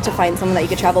so hard to find someone that you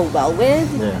could travel well with,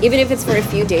 Yeah. even if it's for a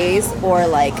few days or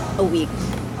like a week.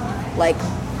 Like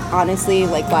honestly,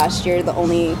 like last year the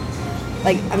only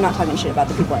like I'm not talking shit about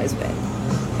the people I was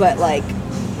with, but like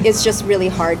it's just really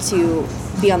hard to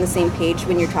be on the same page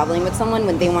when you're traveling with someone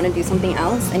when they want to do something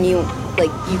else and you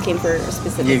came for a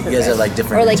specific You guys purpose. have, like,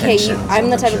 different or like hey intentions, I'm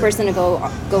the I'm type of sure. person to go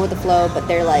with the flow, but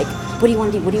they're like what do you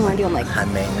want to do, what do you want to do? I'm like High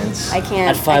maintenance. I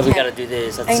can't At 5 I we can't- gotta do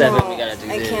this. At I 7 know, we gotta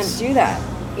do I this. can't do that,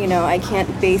 you know. I can't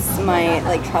base my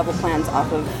like travel plans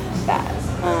off of that.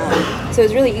 So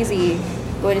it's really easy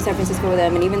going to San Francisco with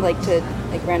them, and even like to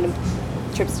like random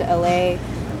trips to LA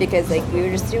because like we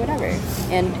would just do whatever,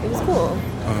 and it was cool.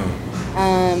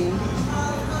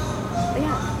 But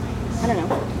yeah, I don't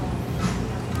know.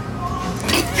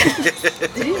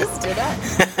 Did you just do that?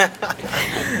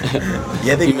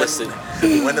 Yeah, I think You missed it.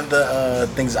 one of the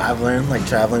things I've learned, like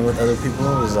traveling with other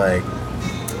people, is like,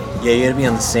 yeah, you gotta be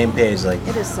on the same page. Like,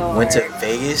 It is so went to hard.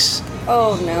 Vegas.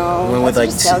 Oh no, Went with that like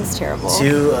just sounds terrible.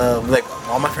 two like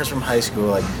all my friends from high school,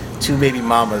 like 2 baby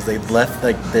mamas. They left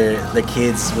like their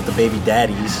kids with the baby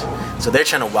daddies, so they're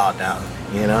trying to wild out,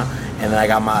 you know. And then I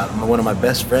got one of my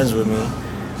best friends with me,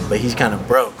 but he's kind of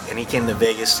broke, and he came to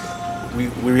Vegas. We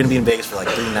were gonna be in Vegas for like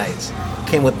 3 nights.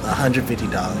 Came with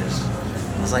 $150.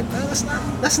 I was like, man,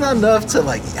 that's not enough to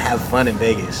like have fun in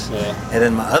Vegas. Yeah. And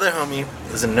then my other homie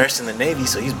is a nurse in the Navy,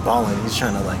 so he's balling. He's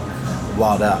trying to like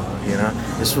wild out, you know.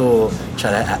 This fool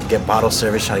try to get bottle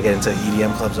service, try to get into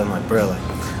EDM clubs. I'm like, bro, like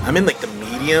I'm in like the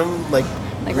medium like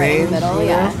Like right in the range, middle, you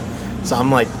yeah. know? So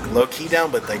I'm like low key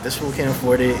down, but like this fool can't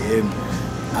afford it, and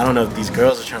I don't know if these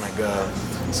girls are trying to go.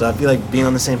 So I feel like being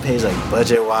on the same page, like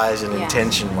budget wise and Yeah.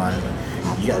 intention wise,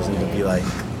 you guys need to be like,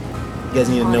 you guys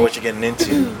need to know what you're getting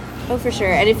into. Oh, for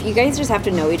sure. And if you guys just have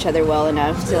to know each other well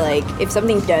enough to like, if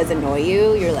something does annoy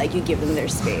you, you're like, you give them their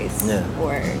space. Yeah.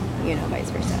 Or, you know, vice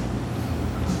versa.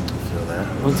 Feel that?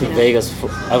 I went to Vegas.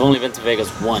 I've only been to Vegas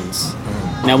once.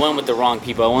 And I went with the wrong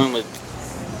people. I went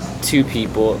with 2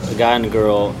 people, a guy and a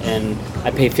girl, and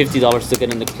I paid $50 to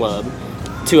get in the club.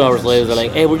 2 hours later, they're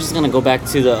like, hey, we're just going to go back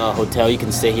to the hotel. You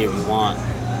can stay here if you want.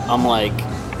 I'm like,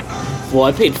 well,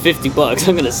 I paid $50.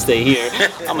 I'm going to stay here.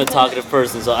 I'm a talkative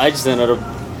person, so I just ended up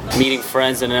meeting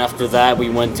friends, and then after that we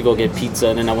went to go get pizza,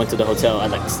 and then I went to the hotel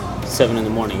at like 7 in the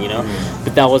morning, you know.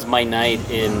 But that was my night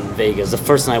in Vegas. The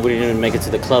first night we didn't even make it to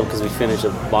the club because we finished a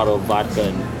bottle of vodka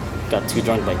and got too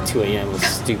drunk by 2 a.m. It was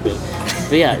stupid.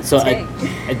 But yeah, so I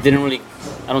didn't really,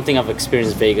 I don't think I've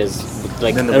experienced Vegas with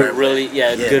like a really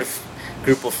good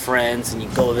group of friends, and you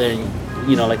go there and,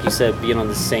 you know, like you said, being on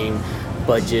the same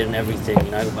budget and everything.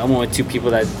 You know, I went with two people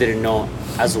that didn't know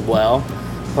as well.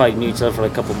 Probably knew each other for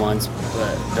like a couple months,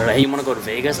 but they're like, "Hey, you want to go to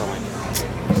Vegas?" I'm like,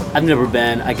 "I've never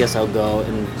been. I guess I'll go."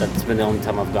 And that's been the only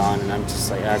time I've gone, and I'm just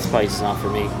like, "That's probably just not for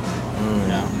me." You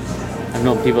know, I've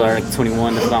known people that are like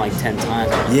 21 that've gone like 10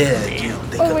 times. Like, Yeah, damn.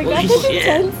 dude. Oh my god, that's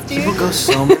intense, dude. People go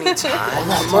so many times. All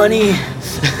that money.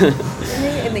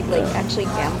 And they like actually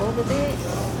gamble with it.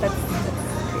 That's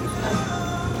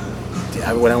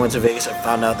crazy. When I went to Vegas, I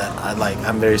found out that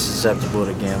I'm very susceptible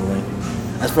to gambling.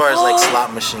 As far as like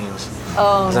slot machines. Oh,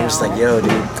 Cause I'm just like, yo, dude,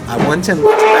 I won $10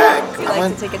 back. You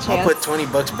like to take a chance? I'll put $20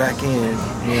 back in.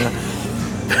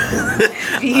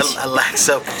 You know? I lack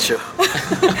self-control.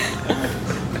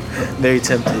 Very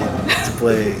tempted to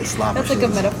play slot That's machines.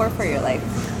 like a metaphor for your life.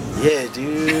 Yeah,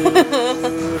 dude.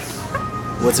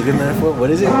 What's a good metaphor? What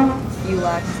is it? You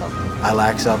lack self-control I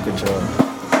lack self-control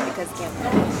because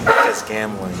gambling. because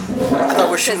gambling. I thought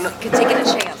we're shooting. Because taking a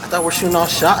chance. I thought we're shooting all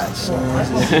shots.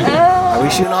 Are we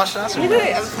shooting all shots? Or You're doing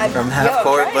it. from I'm half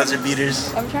court, trying. buzzer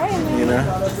beaters. I'm trying. Man. You know.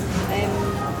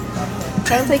 I'm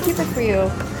trying to play keeper for you.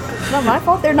 It's not my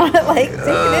fault. They're not like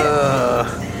taking it.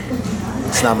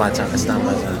 It's not my time. It's not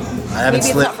my time. I haven't Maybe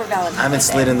it's slid. not for Valentine's I haven't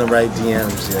slid Day. in the right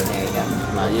DMs yet. There you go.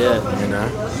 Not yet. You know.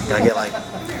 Gotta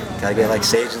get like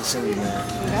Sage and Cindy, man.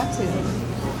 You got to.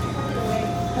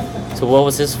 So what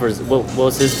was his first? What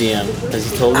was his DM? Has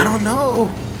he told you? I don't know.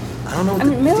 I don't know what I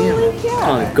the mean, Millie, DM.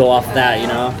 yeah. Go off that, you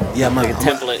know. Yeah, I'm like a I'm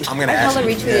template. I'm gonna I ask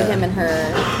probably him. retweeted Yeah. him and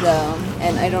her though,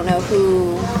 and I don't know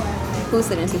who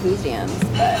slid into whose DMs,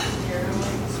 but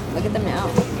look at them now.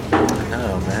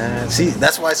 No, man. See,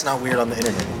 that's why it's not weird on the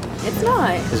internet. It's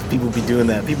not. Because people be doing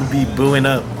that. People be booing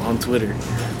up on Twitter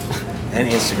and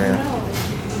Instagram.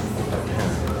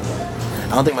 I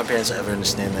don't think my parents will ever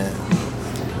understand that.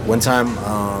 One time,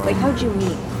 Like, how'd you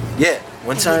meet? yeah,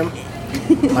 one time,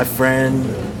 my friend,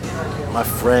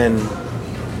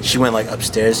 she went like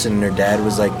upstairs and her dad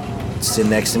was like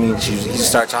sitting next to me. And he just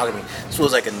started talking to me. This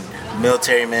was like a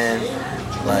military man,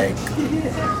 like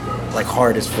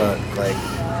hard as fuck. Like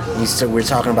we were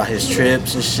talking about his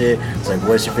trips and shit. It's like,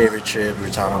 what's your favorite trip? We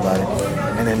were talking about it,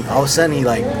 and then all of a sudden he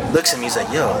like looks at me. He's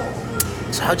like, yo,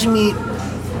 so how'd you meet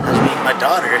my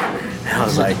daughter? And I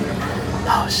was like,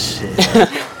 oh shit.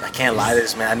 I can't lie to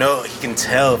this man. I know he can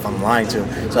tell if I'm lying to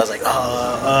him. So I was like,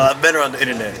 I met her on the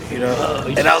internet, you know?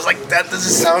 And I was like, that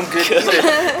doesn't sound good either.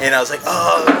 And I was like,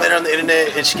 I met her on the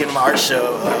internet and she came to my art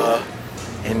show.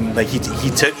 And like he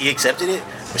accepted it,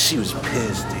 but she was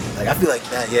pissed, dude. Like I feel like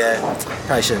that,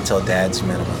 probably shouldn't tell dads you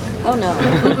met him on the internet. Oh no.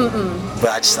 But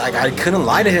I just like I couldn't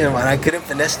lie to him and I couldn't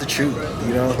finesse the truth,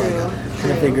 you know? Like I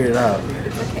couldn't figure it out.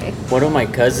 Okay. One of my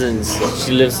cousins,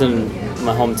 she lives in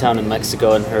my hometown in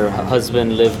Mexico, and her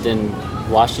husband lived in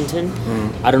Washington.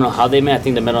 I don't know how they met. I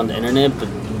think they met on the internet, but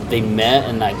they met,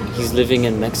 and like he's living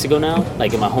in Mexico now,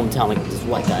 like in my hometown, like this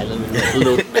white guy living in a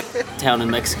little town in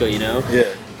Mexico, you know.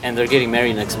 Yeah. And they're getting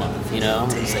married next month, you know.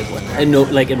 It's like what? I know,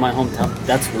 like in my hometown,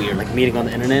 that's weird. Like meeting on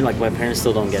the internet, like my parents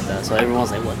still don't get that, so everyone's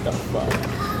like, what the fuck?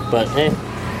 But hey,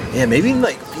 Yeah, maybe in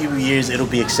like a few years it'll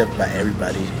be accepted by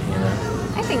everybody, you know.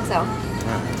 I think so.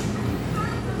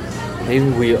 maybe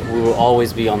we will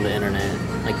always be on the internet,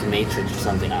 like the Matrix or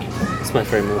something. It's my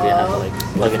favorite movie. I have to like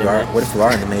plug it in there. What if we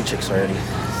are in the Matrix already?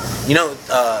 You know,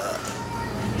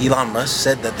 Elon Musk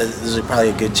said that there's probably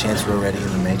a good chance we're already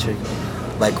in the Matrix.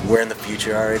 Like we're in the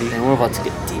future already. And we're about to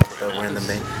get deep. But we're in the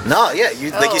main. No, yeah,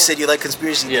 like you said, you like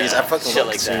conspiracy theories. I fucking shit love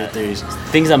like conspiracy that. theories.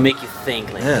 Things that make you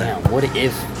think, like, Yeah. damn, what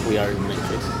if we are in the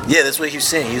Matrix? Yeah, that's what he was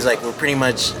saying. He's like, we're pretty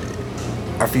much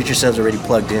our future selves already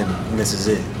plugged in, and this is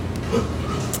it.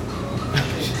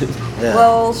 Yeah.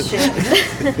 Well, shit.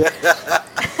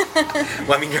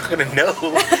 Well, I mean, you're gonna know.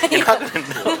 You're not gonna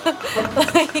know.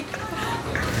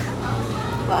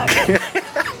 Fuck.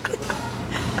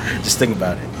 Just think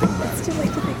about it. Think about It's it. too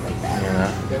late to think like that.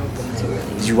 Yeah.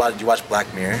 Did you watch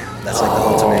Black Mirror? That's like the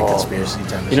ultimate conspiracy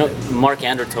type of You know, shit. Mark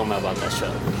Andrew told me about that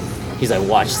show. He's like,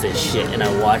 watch this shit, and I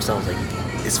watched. I was like,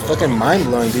 It's fucking mind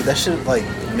blowing, dude. That shit like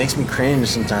makes me cringe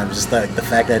sometimes. Just like the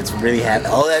fact that it's really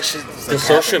happening. All that shit. Is, the like,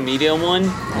 social happening. media one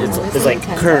This is is like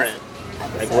intense. current,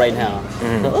 like right now.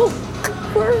 Oh,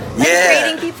 We're like Yeah.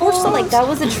 rating people. So like that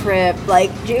was a trip.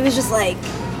 Like it was just like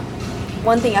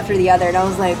one thing after the other, and I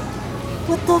was like,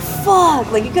 what the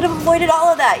fuck? Like you could have avoided all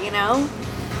of that, you know?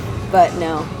 But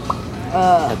no.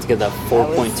 Have to get that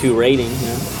 4.2 rating. You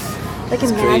know? Like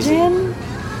It's crazy. imagine.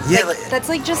 Yeah, Like, that's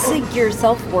like just like your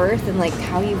self-worth and like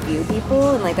how you view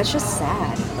people, and like that's just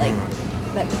sad. Like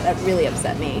that really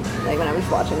upset me. Like when I was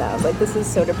watching that, I was like, this is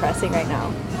so depressing right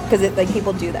now, because it like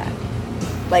people do that.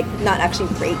 Like not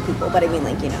actually rate people, but I mean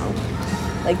like, you know,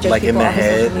 like judge Like in people the on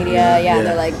head, social media. yeah, Yeah, yeah.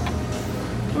 they're like,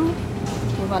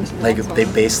 move on to the like next they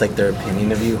one. base like their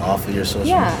opinion of you off of your social.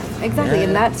 Yeah, exactly, Yeah.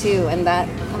 and that too, and that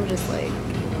I'm just like,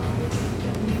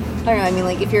 I don't know. I mean,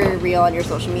 like if you're real on your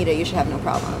social media, you should have no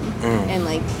problem, and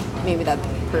like maybe that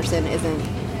person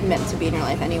isn't meant to be in your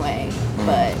life anyway,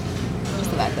 but just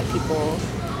the fact that people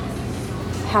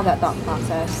have that thought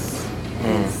process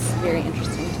is very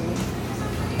interesting to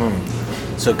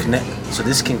me. So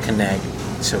this can connect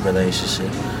to a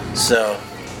relationship. So,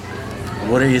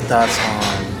 what are your thoughts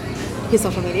on His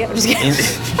social media. I'm just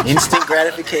kidding. instant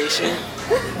gratification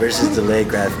versus delayed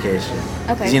gratification?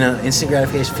 'Cause, Okay. you know, instant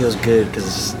gratification feels good because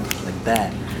it's just like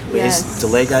that. But Yes.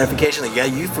 delayed gratification, like, yeah,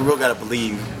 you for real gotta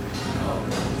believe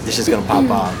this shit's gonna pop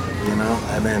off, you know?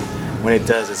 And then when it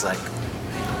does, it's like,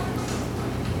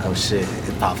 oh shit,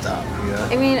 it popped out, you know?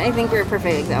 I mean, I think we're a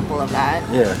perfect example of that.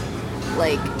 Yeah.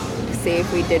 Like, say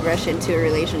if we did rush into a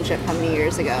relationship how many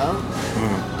years ago,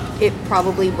 it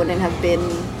probably wouldn't have been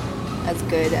as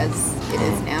good as it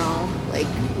is now. Like,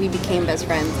 we became best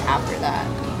friends after that,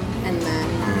 and then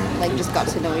like just got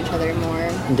to know each other more.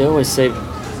 And they always say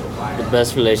the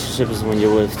best relationship is when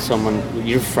you're with someone,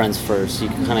 you're friends first. You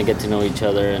can kind of get to know each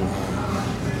other, and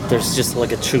there's just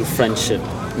like a true friendship,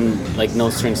 like no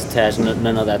strings attached,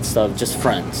 none of that stuff, just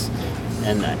friends.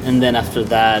 And then after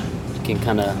that, you can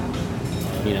kind of,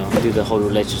 you know, do the whole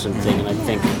relationship thing. And I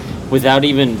think without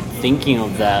even thinking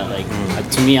of that, like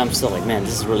to me, I'm still like, man,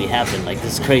 this has really happened. Like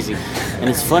this is crazy, and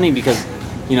it's funny because,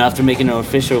 you know, after making it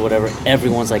official or whatever,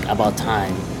 everyone's like about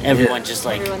time. Everyone just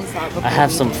like, Everyone saw it before I have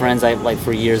we some did. friends I like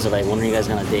for years are like, when are you guys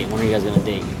gonna date? When are you guys gonna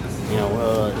date? You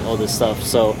know, all this stuff.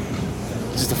 So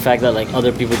just the fact that like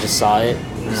other people just saw it,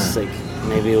 it's just like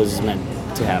maybe it was just meant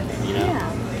to happen. You know.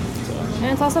 Yeah. So, And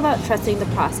it's also about trusting the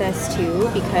process too,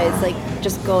 because like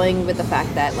just going with the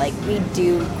fact that like we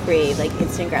do crave like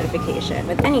instant gratification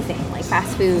with anything, like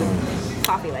fast food,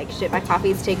 coffee. Like shit, my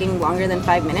coffee's taking longer than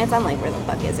 5 minutes. I'm like, where the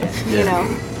fuck is it? You know,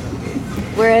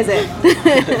 where is it?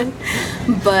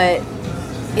 But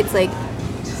it's like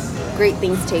great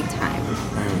things take time,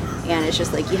 and it's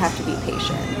just like you have to be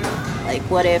patient. Like,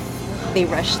 what if they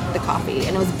rushed the coffee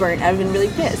and it was burnt? I'd have been really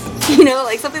pissed. You know,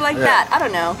 like something like that. I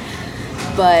don't know,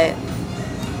 but.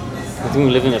 I think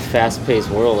we live in a fast-paced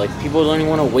world. Like people don't even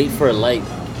want to wait for a light.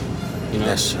 You know.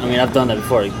 That's true. I mean, I've done that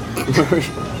before.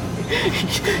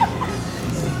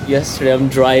 Yesterday, I'm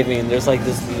driving. And there's like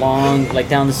this long, like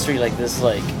down the street, like this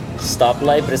like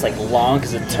stoplight, but it's like long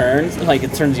because it turns. Like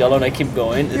it turns yellow, and I keep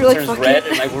going. It You're like, turns "Fuck red, it."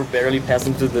 and like we're barely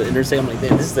passing through the intersection. I'm like,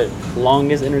 damn, this is the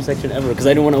longest intersection ever because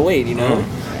I didn't want to wait. You know.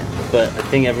 But I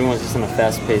think everyone's just in a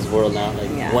fast-paced world now. Like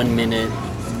Yeah. 1 minute.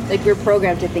 Like we're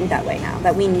programmed to think that way now,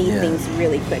 that we need Yeah. things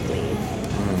really quickly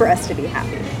for us to be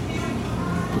happy.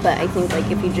 But I think like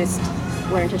if you just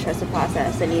learn to trust the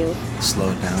process and you Slow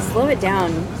it down. slow it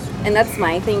down, and that's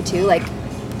my thing too. Like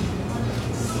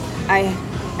I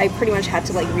pretty much had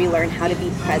to like relearn how to be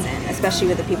present, especially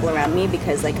with the people around me,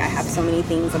 because like I have so many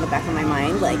things on the back of my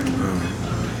mind, like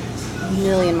a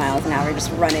million miles an hour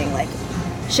just running, like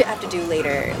shit I have to do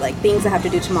later, like things I have to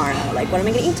do tomorrow, like what am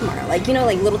I gonna eat tomorrow, like, you know,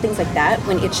 like little things like that,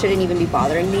 when it shouldn't even be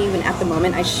bothering me, when at the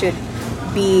moment I should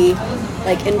be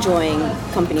like enjoying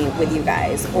company with you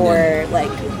guys, or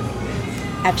like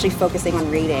actually focusing on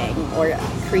reading or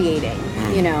creating,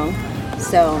 you know.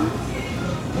 So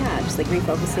yeah, just like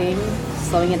refocusing,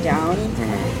 slowing it down,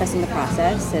 trusting the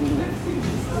process, and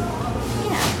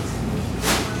yeah.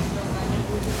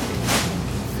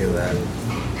 Feel that.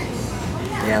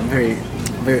 Yeah, I'm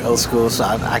very old school, so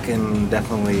I can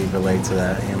definitely relate to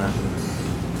that, you know.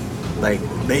 Like,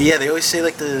 they always say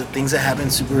like the things that happen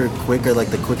super quick are like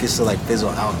the quickest to like fizzle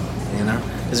out, you know.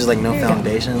 There's just like no There you go.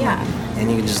 foundation, Yeah. like, and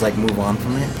you can just like move on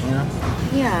from it, you know.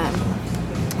 Yeah.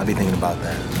 I'll be thinking about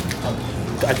that.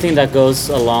 I think that goes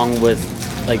along with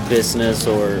like business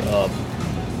or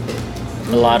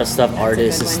a lot of stuff, That's a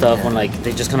artists good and one. stuff when like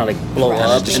they just kind of like blow Rush.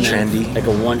 up Just and then, trendy. like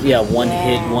a one hit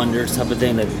Yeah. wonder type of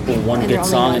thing, like one And they're good only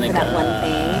song known and for then that one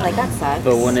thing. Like that sucks.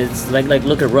 But when it's like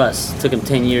look at Russ, it took him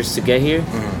 10 years to get here,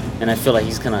 and I feel like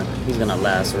he's gonna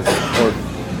last or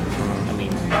I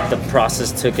mean the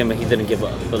process took him, but he didn't give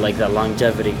up. But like that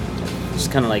longevity,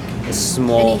 just kind of like a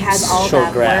small and he has all short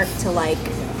that graph. work to like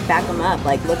back him up.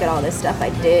 Like, look at all this stuff I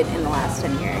did in the last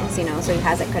 10 years, you know. So he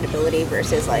has that credibility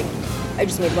versus like, I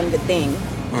just made one good thing.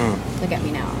 Look at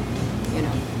me now, you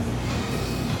know.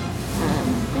 Yeah.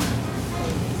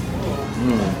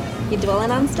 You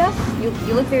dwelling on stuff? You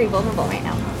look very vulnerable right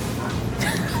now.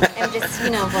 I'm just,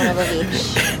 vulnerable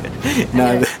beach. No,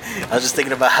 I was just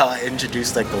thinking about how I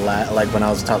introduced like when I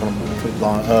was talking to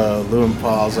Lou and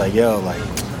Paul. I was like, yo, like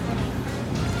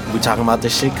we talking about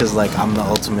this shit because like I'm the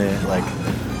ultimate like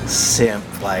simp,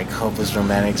 like hopeless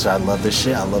romantic. So I love this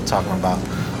shit. I love talking about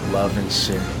love and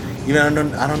shit. I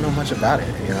don't know much about it.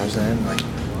 You know what I'm saying? Like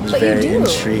I was very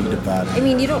intrigued about it. I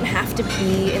mean, you don't have to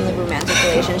be in the romantic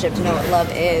relationship to know what love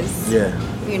is. Yeah.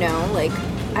 Like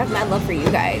I have mad love for you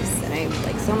guys, and I have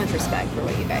like so much respect for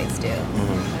what you guys do,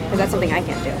 because that's something I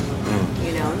can't do.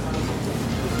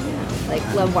 Like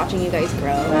love watching you guys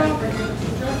grow. I don't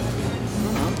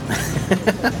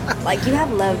know. Like you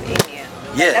have love in you.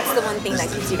 Yeah. That's the one thing that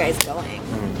keeps you guys going.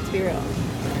 Let's be real.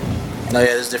 No,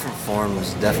 yeah, there's different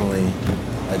forms, definitely.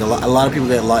 Like a lot of people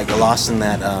get like lost in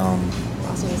that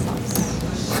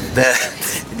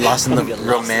lost in the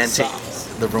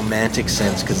romantic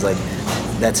sense, because like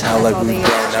that's how like we've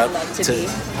grown up to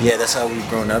that's how we've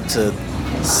grown up to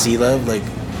see love. Like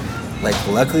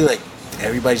luckily like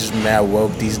everybody's just mad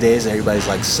woke these days. Everybody's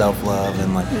like self-love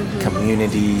and like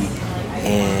community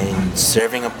and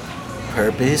serving a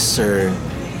purpose or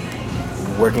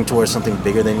working towards something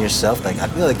bigger than yourself. Like I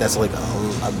feel like that's like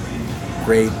a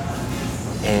great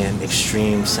and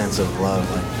extreme sense of love,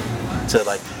 like to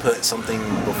like put something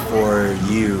before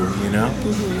you,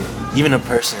 even a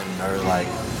person, or like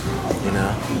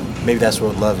maybe that's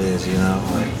what love is,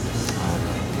 like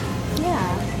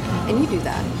yeah, and you do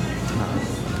that.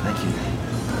 Thank you.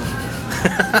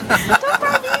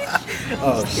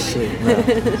 Oh shit, no.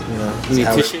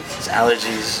 It's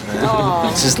allergies, man.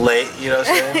 Aww. It's just late, you know what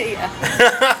I'm saying?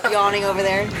 Yeah. Yawning over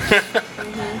there.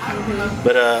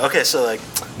 But okay, so like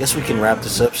I guess we can wrap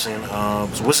this up soon.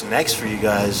 So what's next for you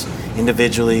guys,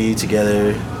 individually,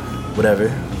 together, whatever? You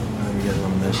guys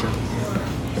want to mention?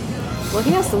 Well,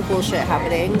 he has some cool shit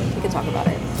happening. We can talk about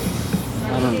it.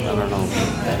 I don't know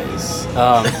what that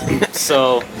is.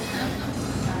 So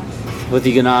with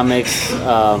economics,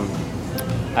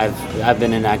 I've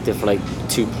been inactive for like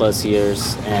 2+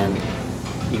 years, and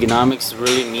economics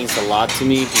really means a lot to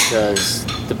me because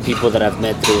the people that I've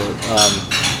met through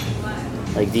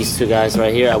it, like these two guys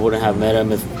right here, I wouldn't have met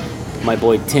them if my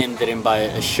boy Tim didn't buy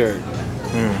a shirt.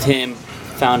 Tim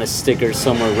found a sticker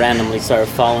somewhere randomly, started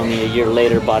following me a year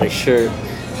later, bought a shirt.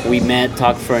 We met,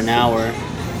 talked for an hour,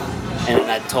 and then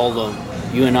I told him,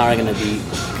 you and I are gonna be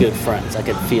good friends. I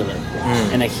could feel it.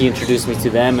 And like, he introduced me to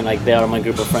them, and like they are my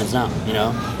group of friends now,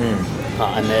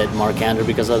 I met Mark Andrew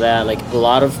because of that. Like a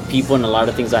lot of people and a lot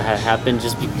of things that had happened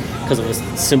just because of a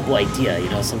simple idea,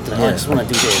 something I just want to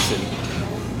do this,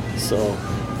 and so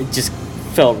it just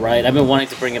felt right. I've been wanting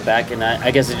to bring it back, and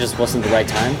I guess it just wasn't the right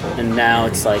time. And now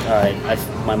it's like, all right,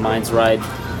 my mind's right.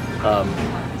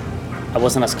 I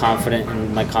wasn't as confident,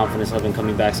 and my confidence has been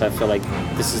coming back. So I feel like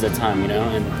this is the time,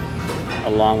 And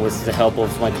along with the help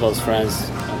of my close friends,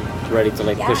 I'm ready to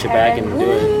like push it back and do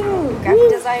it. Graphic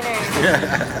designer.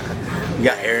 You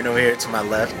got Aaron over here to my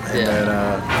left, and then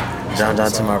John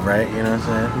to my right. You know what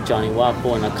I'm saying? Johnny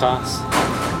Wapo and Akas.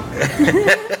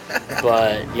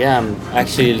 But yeah, I'm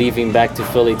actually leaving back to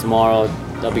Philly tomorrow.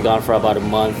 I'll be gone for about a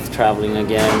month, traveling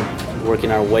again,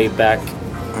 working our way back.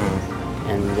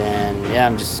 And then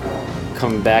I'm just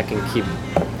coming back and keep,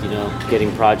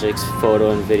 getting projects,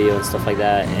 photo and video and stuff like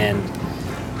that. And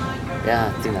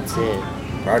I think that's it.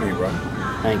 Proud of you, bro.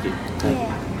 Thank you.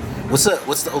 What's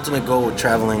the ultimate goal with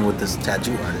traveling with this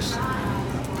tattoo artist?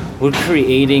 We're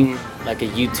creating like a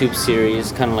YouTube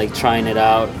series, kind of like trying it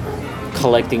out,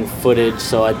 collecting footage.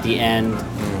 So at the end,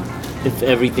 if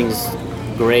everything's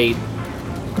great,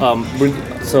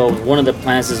 so one of the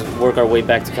plans is work our way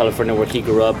back to California where he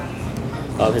grew up.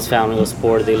 His family was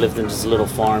poor. They lived in just a little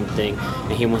farm thing,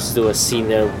 and he wants to do a scene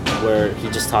there where he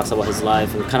just talks about his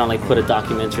life and kind of like put a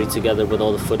documentary together with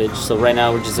all the footage. So right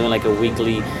now we're just doing like a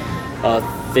weekly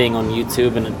thing on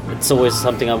YouTube, and it's always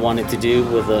something I wanted to do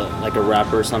with a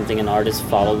rapper or something, an artist,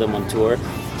 follow them on tour.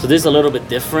 So this is a little bit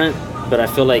different, but I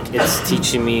feel like it's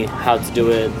teaching me how to do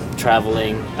it,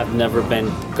 traveling. I've never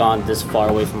been gone this far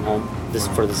away from home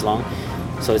for this long.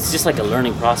 So it's just like a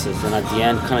learning process, and at the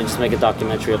end, kind of just make a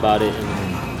documentary about it. And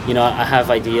I have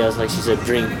ideas, like she said,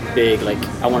 dream big. Like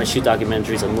I want to shoot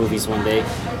documentaries and movies one day.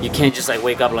 You can't just like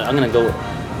wake up like I'm gonna go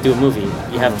do a movie.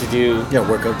 You have to do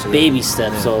work up to baby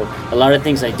steps. Yeah. So a lot of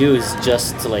things I do is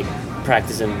just to like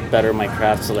practice and better my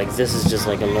craft. So like this is just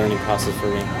like a learning process for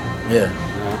me. Yeah.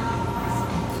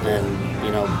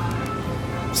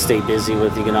 And stay busy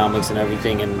with economics and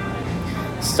everything, and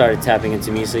started tapping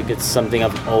into music. It's something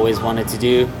I've always wanted to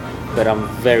do, but I'm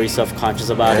very self-conscious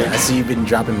about I it. see you've been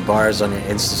dropping bars on your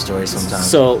Insta story sometimes.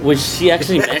 So, which she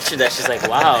actually mentioned that she's like,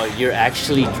 "Wow, you're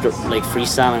actually like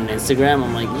freestyling on Instagram."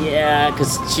 I'm like, "Yeah,"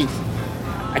 because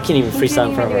I can't even freestyle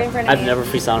in front of her. I've never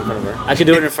freestyled in front of her. I could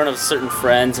do it in front of certain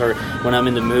friends or when I'm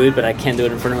in the mood, but I can't do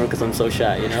it in front of her because I'm so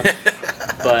shy, you know.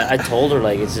 But I told her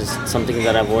like it's just something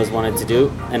that I've always wanted to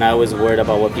do, and I was worried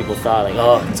about what people thought, like,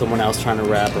 oh, someone else trying to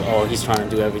rap, or oh, he's trying to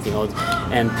do everything.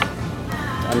 And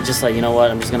I'm just like, you know what?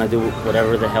 I'm just gonna do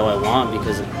whatever the hell I want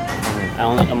because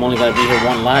I'm only gonna be here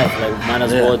one life. Like, might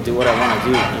as well do what I want to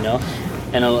do, you know.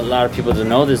 And a lot of people don't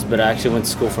know this, but I actually went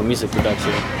to school for music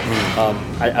production.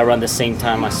 Around the same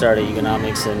time I started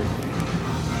economics, and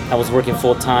I was working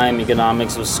full time.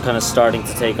 Economics was kind of starting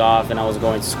to take off, and I was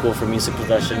going to school for music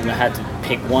production. And I had to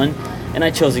pick one, and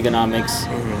I chose economics.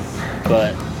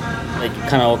 But like, it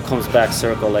kind of all comes back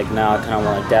circle. Like now, I kind of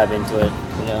want to dab into it,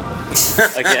 you know.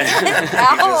 Again.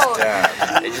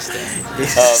 I just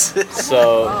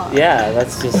so yeah,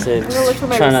 that's just it. I'm gonna look for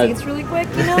my receipts really quick,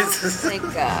 you know? Like,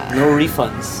 no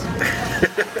refunds.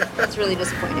 that's really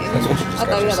disappointing. I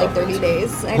thought we had like 30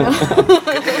 days. I know.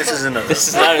 This isn't a This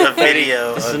is not a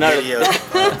video. This is a not video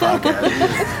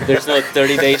podcast. There's no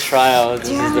 30-day trial. This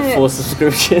is the full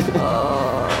subscription.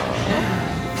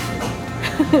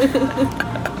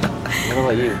 What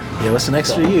about you? Yeah, what's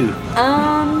next for you?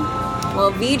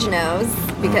 Well, Vij knows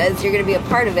because you're gonna be a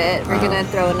part of it. We're gonna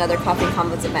throw another Coffee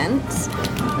Combos event.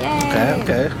 Yay!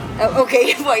 Okay. Oh,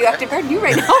 okay. Well, you have to guard you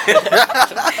right now.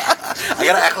 I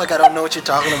gotta act like I don't know what you're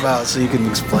talking about so you can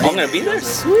explain. I'm gonna be there.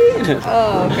 Sweet.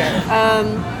 Oh, okay.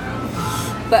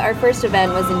 But our first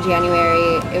event was in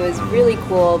January. It was really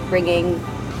cool bringing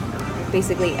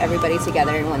basically everybody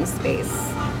together in one space.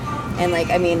 And like,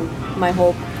 I mean, my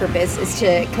whole purpose is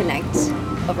to connect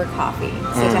over coffee.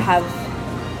 So to have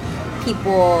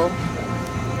people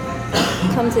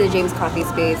come to the James Coffee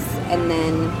space and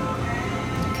then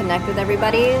connect with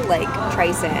everybody, like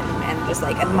Tryson, and just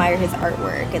like admire his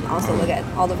artwork and also look at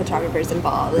all the photographers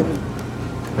involved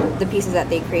and the pieces that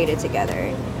they created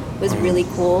together was really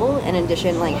cool. In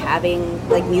addition, like having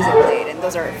like music played, and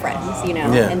those are our friends, you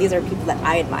know, and these are people that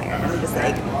I admire. And I'm just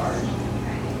like,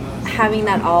 having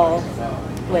that all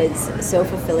was so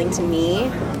fulfilling to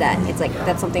me that it's like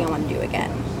that's something I want to do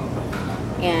again.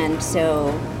 And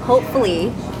so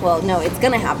hopefully, well, no, it's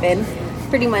gonna happen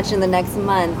pretty much in the next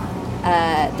month.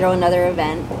 Throw another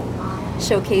event,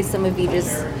 showcase some of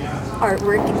Vij's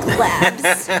artwork and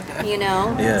collabs. You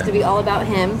know, it's gonna be all about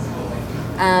him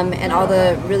and all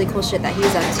the really cool shit that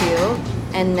he's up to,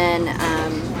 and then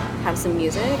have some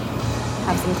music,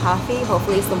 have some coffee,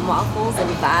 hopefully some waffles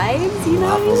and vibes. You know,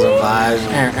 Waffles and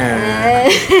vibes.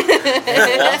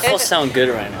 Waffles sound good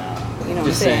right now. You know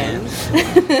what I'm saying?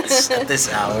 At this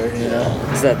hour, you know.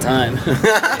 It's that time.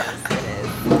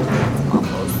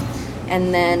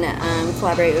 And then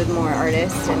collaborate with more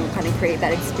artists and kind of create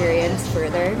that experience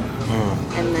further.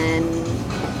 And then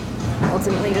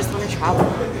ultimately just want to travel.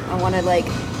 I want to like...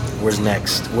 Where's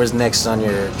next? Where's next on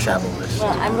your travel list?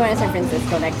 Well, I'm going to San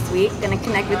Francisco next week. Going to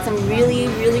connect with some really,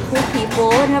 really cool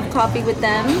people and have coffee with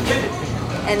them.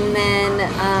 And then,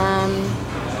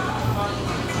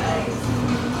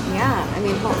 yeah, I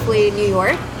mean, hopefully New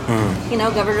York. You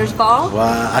know, Governor's Ball.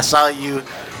 Well, I saw you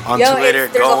on Twitter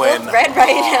there's a whole thread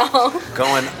right now.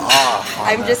 going off.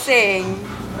 I'm just saying,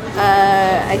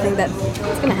 I think that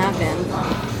it's gonna happen.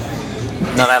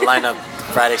 No, that lineup,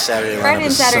 Friday, Saturday. Friday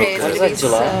and Saturday is So gonna be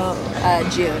July?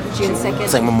 June 2nd.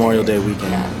 it's like Memorial Day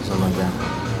weekend, something like that.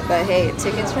 But hey,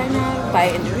 tickets right now, buy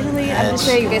individually. I'm just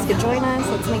saying, you guys could join us.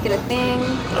 Let's make it a thing.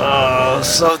 Oh,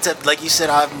 so like you said,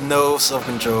 I have no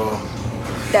self-control.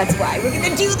 That's why we're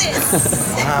gonna do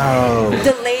this. Wow.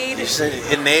 Delayed. You said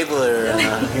enabler.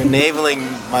 You're enabling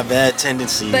my bad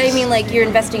tendencies. But I mean, like, you're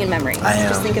investing in memory. I am.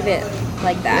 Just think of it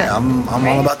like that. Yeah, I'm right?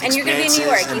 all about the And you're gonna be in New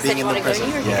York. experiences You and said being you in want to the go to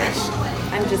New York present.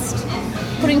 again. I'm just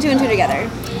putting two and two together,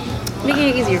 making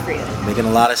it easier for you. Making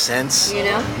a lot of sense. You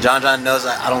know? John knows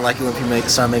I don't like it when people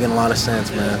start making a lot of sense,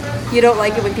 man. You don't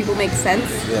like it when people make sense.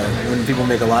 Yeah, when people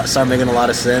start making a lot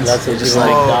of sense. That's what it's just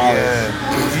people like, like.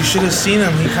 Yeah. You should have seen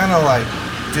him. He kind of like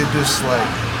did this like.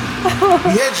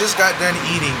 He had just got done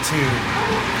eating too,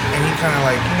 and he kind of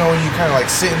like, you know, when you kind of like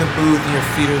sit in the booth and your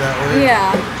feet are that way.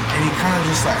 Yeah. And he kind of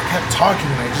just like kept talking,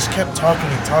 and I just kept talking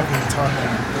and talking and talking.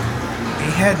 And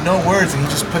he had no words, and he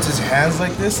just puts his hands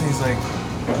like this, and he's like,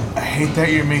 "I hate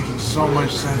that you're making so much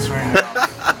sense right now.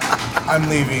 I'm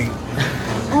leaving."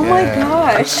 Oh my It was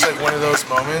gosh. just like one of those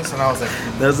moments, and I was like,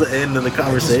 that was the end of the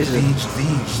conversation.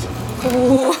 "Beached."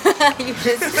 Ooh, you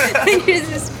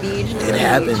just beached. It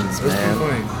happens, It was pretty man.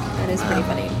 funny. That is pretty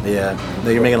funny. Yeah,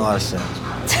 no, you're making a lot of sense.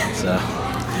 So,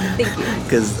 Thank you.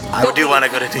 Because I do want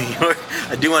to go to New York.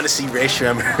 I do want to see Ray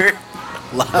Shremmer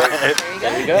live. There you go.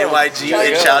 There you go. NYG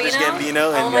and Childish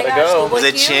Gambino. Oh And my gotta gosh. go. Was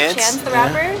it Q, Chance? Chance the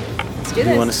Yeah. rapper? Let's do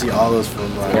we want to this. see all those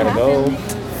films live. Gotta go.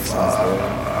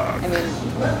 I mean,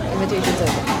 invitation's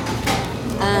open.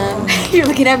 You're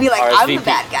looking at me like I'm the RSVP.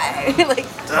 bad guy. Like,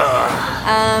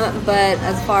 but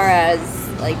as far as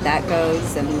like that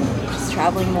goes, and just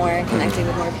traveling more, connecting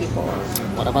with more people.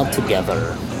 What about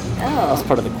together? Oh, That's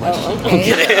part of the question. Oh,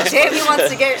 okay. Jamie wants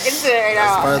to get into it right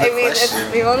now. part of the I mean,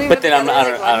 question. we've only But been then together I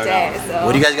like don't one know. day, so.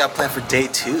 What do you guys got planned for day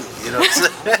 2? You know what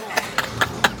I'm saying?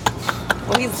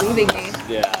 Well, he's leaving me.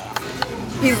 Yeah.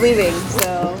 He's leaving,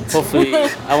 so Hopefully,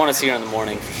 I want to see her in the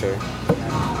morning for sure.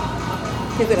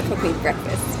 he's gonna cook me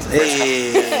breakfast.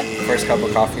 Hey. First cup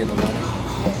of coffee in the morning.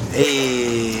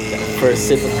 Hey. First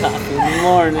sip of coffee in the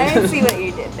morning. I didn't see what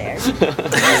you did there.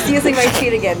 Just using my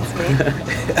cheat against me.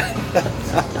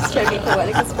 Just trying to be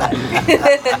poetic as fuck.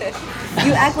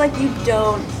 You act like you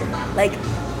don't like.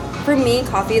 For me,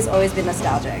 coffee has always been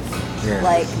nostalgic. Yeah.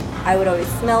 Like I would always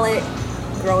smell it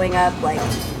growing up, like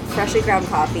freshly ground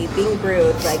coffee being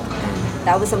brewed. Like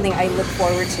that was something I looked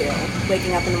forward to,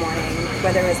 waking up in the morning,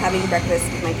 whether it was having breakfast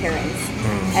with my parents.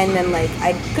 And then like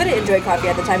I couldn't enjoy coffee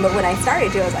at the time, but when I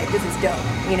started to, I was like, this is dope,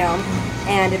 you know?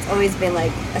 And it's always been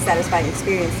like a satisfying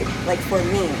experience, like for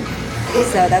me.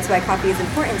 So that's why coffee is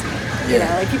important to me. You know,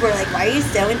 like people are like, why are you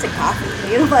so into coffee?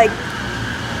 You know, like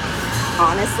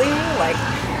honestly, like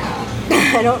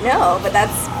I don't know, but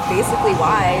that's basically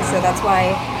why. So that's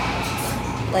why,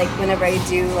 like whenever I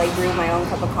do like brew my own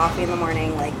cup of coffee in the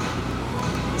morning, like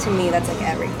to me that's like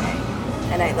everything.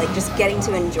 And I like just getting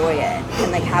to enjoy it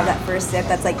and like have that first sip.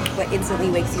 That's like what instantly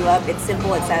wakes you up. It's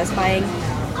simple, it's satisfying,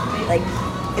 like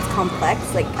it's complex.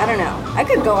 Like I don't know. I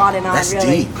could go on and on. That's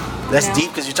really. deep. That's you know? deep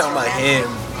because you're talking about him.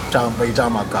 You're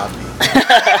talking about coffee.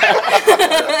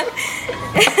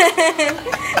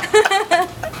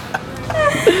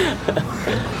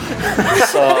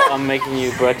 So I'm making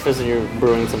you breakfast and you're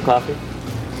brewing some coffee.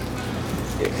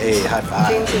 Hey, high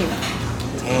Dream five. team.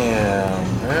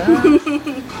 Damn, man.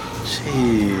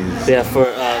 Jeez. Yeah, for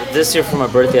this year for my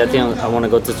birthday, I think I want to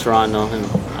go to Toronto and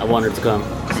I want her to come.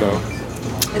 So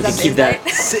Is that the keep that.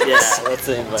 invite? Yeah, that's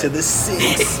the invite. To the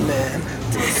 6, man.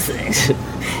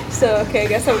 So okay, I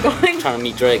guess I'm going. Trying to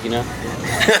meet Drake, you know.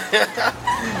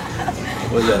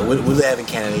 What's that? What do they have in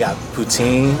Canada? They got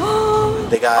poutine.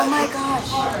 They got. Oh my gosh.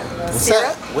 What's Syrup?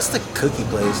 that? What's the cookie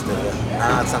place?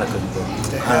 Nah, it's not a cookie place.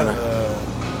 They I don't have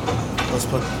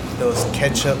know. those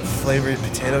ketchup flavored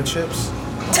potato chips.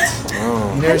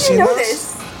 Oh. You How never do seen you know those?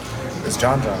 this? It's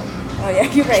John. Oh yeah,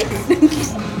 you're right.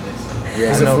 Yeah,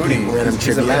 He's I a know foodie. people random He's a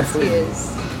trivia. mad He foodie.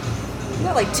 is. He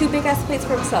got like 2 big ass plates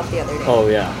for himself the other day. Oh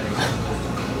yeah.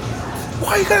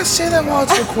 Why you gotta say that while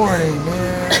it's recording,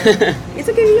 man? It's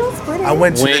okay, we all split it. I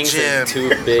went to the Wings gym. and 2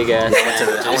 big ass I went to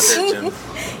the sandwiches.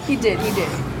 gym. He did.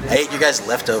 I ate you guys'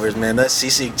 leftovers, man. That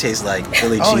CC tastes like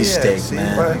Philly Oh yeah, cheesesteak, see,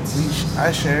 man. but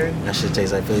I shared. That shit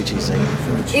tastes like Philly cheesesteak.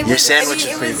 It Your was- sandwich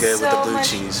I mean, is it pretty was good with the so blue much-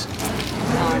 cheese.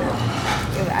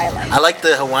 I I like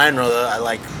the Hawaiian roll though.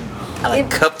 I It-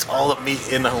 cupped all the meat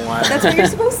in the Hawaiian. That's what you're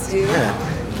supposed to do.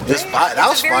 Yeah. It was fire. That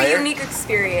was It's a very fire. unique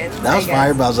experience. That was I guess.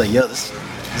 fire, but I was like, yo, this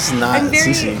is not I'm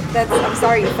very. CC. I'm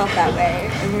sorry you felt that way.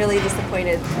 I'm really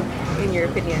disappointed in your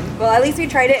opinion. Well, at least we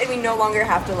tried it, and we no longer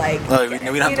have to like. Oh, we don't have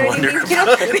to you know what I wonder mean? You know?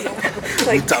 about it. We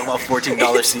Like, talking about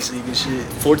 $14 seasoning and shit.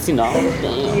 $14.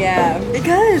 Damn. yeah,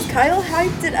 because Kyle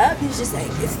hyped it up. He's just like,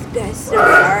 it's the best. So, all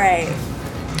right.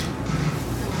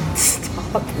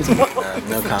 Stop.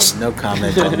 No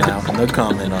comment on that. No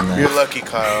comment on You're that. lucky,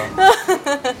 Kyle.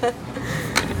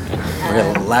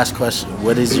 Okay, last question.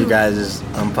 What is your guys'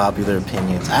 unpopular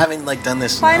opinions? I haven't done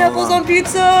this. in how Pineapples long. on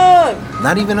pizza.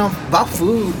 Not even about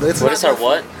food. Let's What not is our do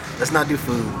what? food. Let's not do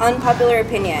food. Unpopular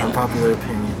opinion. Unpopular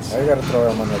opinions. Why you gotta throw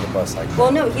him under the bus like that?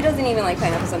 Well, no, he doesn't even like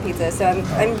pineapples on pizza, so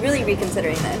I'm really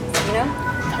reconsidering this. You know?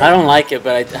 I don't like it,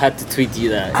 but I had to tweet you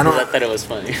that. I don't- 'cause I thought it was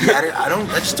funny.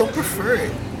 I just don't prefer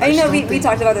it. I just know don't we think-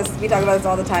 talked about this. We talk about this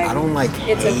all the time. I don't like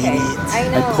It's hate okay. it. I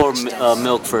know. I pour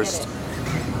milk first.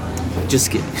 Just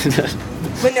kidding.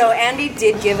 But no, Andy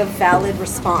did give a valid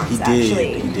response. He did,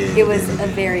 Actually, he did, it was he did. a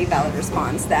very valid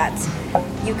response that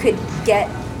you could get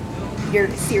your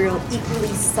cereal equally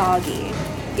soggy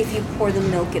if you pour the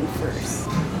milk in first.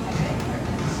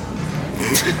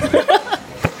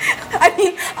 I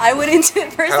mean, I wouldn't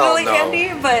personally, no. Andy,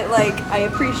 but I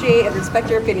appreciate and respect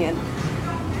your opinion.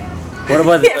 What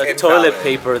about the Yeah. toilet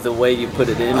paper, the way you put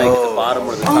it in, like Oh. the bottom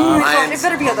or the Oh my top? god, it Mine's-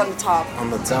 better be on the top. On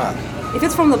the top. If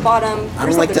it's from the bottom, I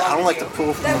there's don't like something that. I wrong don't like with to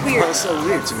pull from That's the weird. It's so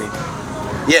weird to me.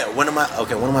 Yeah, one of my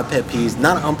pet peeves,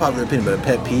 not an unpopular opinion, but a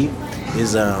pet peeve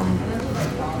is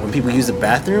when people use the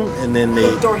bathroom and then they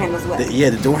The door handle's wet.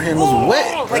 the door handle's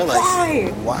wet. Bro.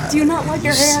 Like, why? Do you not like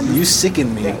your hands? You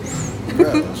sicken me,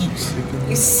 bro.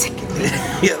 You sick of me.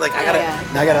 Yeah, like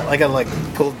I gotta like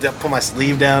pull my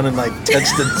sleeve down and like touch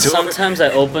the door. Sometimes I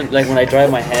open, like when I dry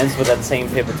my hands with that same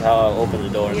paper towel, I'll open the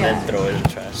door and Yeah. then throw it in the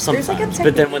trash. There's like a Sometimes,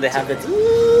 but then when they have it,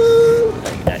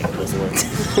 like that doesn't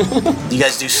work. Do you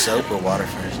guys do soap or water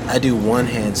first? I do one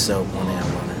hand soap, one hand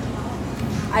water.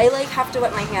 I like have to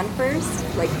wet my hand first,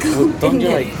 like Don't and you,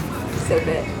 then like- soap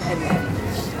it and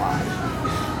then wash.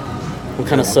 What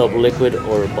kind of soap, liquid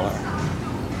or bar?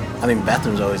 I mean,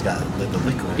 bathrooms always got the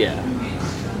liquid. Yeah.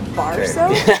 Bar Okay.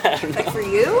 soap? I don't Like know. for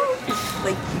you?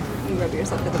 Like you rub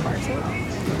yourself with a bar soap?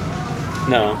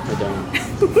 No, I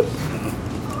don't.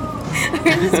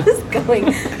 Where is this going?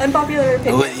 Unpopular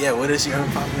opinion. What is your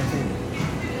unpopular opinion?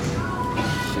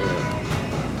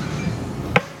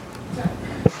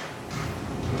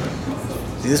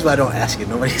 See, this is why I don't ask you.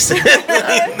 Nobody said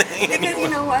anything. Because you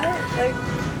know what? Like,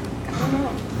 I don't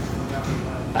know.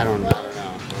 I don't know.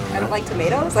 I don't like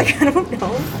tomatoes. Like, I don't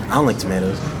know. I don't like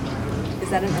tomatoes. Is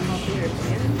that an unpopular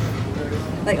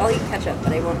opinion? Like, I'll eat ketchup,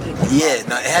 but I won't eat. Like, Yeah,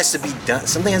 no, it has to be done.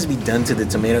 Something has to be done to the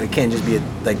tomato. It can't just be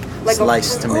like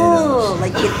sliced Oh, tomatoes.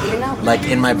 like in and out. Like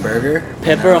in my burger.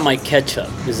 Pepper No. on my ketchup.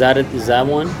 Is that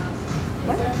one?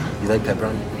 What? You like pepper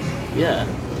on? Yeah.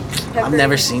 Pepper? I've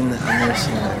never seen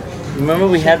that. Remember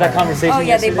we had that conversation? Oh,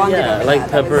 yeah, they yesterday? bonded Yeah, I over like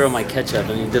that. That pepper was- on my ketchup,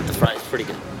 and you did the fries pretty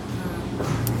good.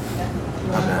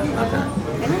 Okay.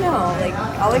 I don't know. Like,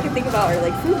 all I can think about are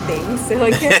like food things. So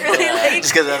I can't really like.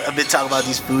 Just because I've been talking about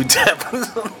these food taboos.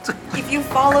 If you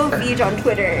follow Beej on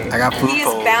Twitter, I got food he is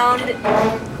polls. bound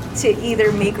to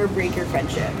either make or break your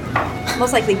friendship.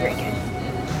 Most likely break it.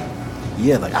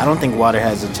 Yeah, like I don't think water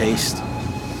has a taste.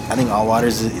 I think all water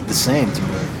is the same to me.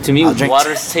 To me, I'll drink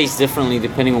water tastes differently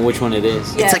depending on which one it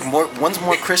is. Yeah. It's like one's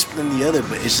more crisp than the other,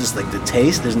 but it's just like the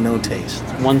taste. There's no taste.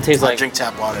 One tastes I like drink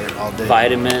tap water all day.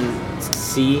 vitamin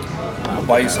C. I'll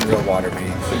buy you some real water, B.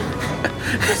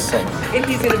 So, If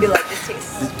he's gonna be like, this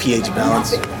tastes. pH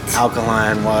balance,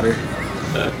 alkaline water,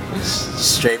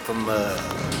 straight from the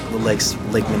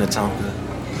Lake Minnetonka.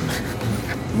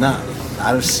 Nah,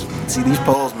 I just see these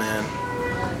polls, man.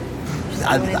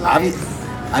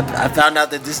 I found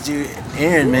out that this dude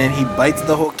Aaron, man, he bites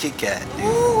the whole Kit Kat. Dude.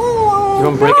 You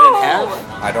don't break it in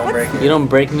half. I don't break it. You don't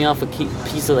break me off a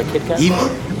piece of the Kit Kat.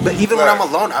 Even when I'm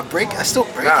alone, I still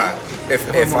break Nah, it. if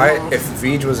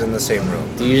Vij was in the same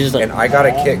room Do you just like? and I got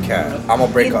a Kit Kat, I'm gonna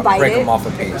break You bite it? him off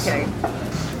a piece. Okay.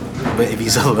 But if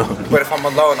he's alone, But if I'm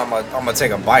alone, I'm gonna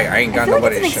take a bite. I ain't I got feel like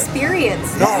nobody it's to an share.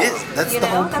 experience. No, it is. That's You the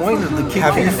know, whole that's point the of the whole Kit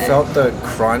Have you point of it. felt the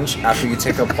crunch after you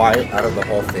take a bite out of the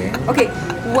whole thing? Okay,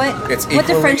 what It's what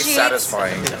equally differentiates?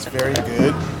 satisfying. It's very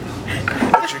good,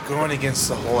 but you're going against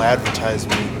the whole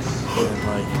advertisement. And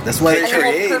like, That's why they And the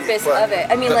whole create. purpose But of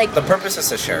it. I mean, like, the purpose is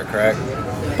to share, correct?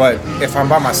 But if I'm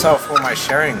by myself, who am I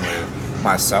sharing with?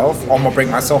 Myself? I'm gonna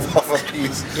bring myself off a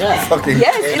piece. Yeah. Fucking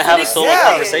Yes, Kit it's And have a an solo experience.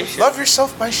 conversation. love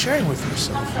yourself by sharing with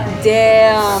yourself.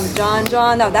 Damn,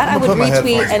 John. Now that I I'm would gonna put my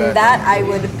retweet, headphones and back that I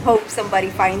would hope somebody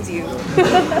finds you.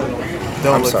 Don't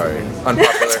I'm look sorry. for me.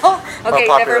 Unpopular. Oh, okay,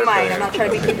 Unpopular never mind. opinion. I'm not trying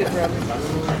to be cupid for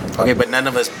him. Okay, but none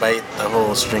of us bite the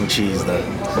whole string cheese though.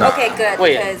 Okay, good.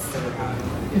 Wait.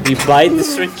 Because You bite the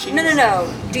string cheese?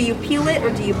 no. Do you peel it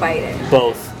or do you bite it?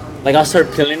 Both. Like I'll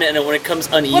start peeling it, and then when it comes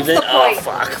uneven, the oh point?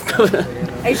 fuck.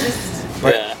 I just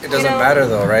But Yeah. it doesn't You know- matter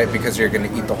though, right? Because you're gonna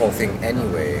eat the whole thing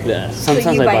anyway. Yeah.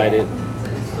 Sometimes you I bite bite it.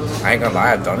 it. I ain't gonna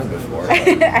lie, I've done it before.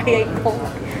 I ain't cold.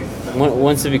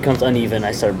 Once it becomes uneven,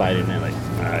 I start biting it. Like,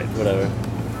 all right, whatever.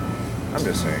 I'm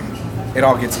just saying. It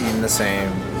all gets eaten the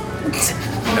same.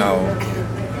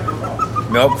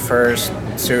 Milk first,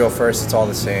 cereal first, it's all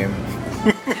the same.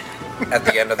 At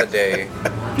the end of the day.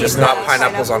 Just not Pizza,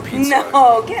 pineapples on pizza.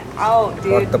 No, get out, Fuck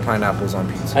dude. the pineapples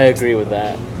on pizza. I agree with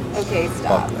that. Okay,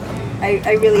 stop. Fuck that.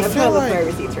 I really am feel trying to look for like- my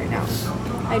receipts right now.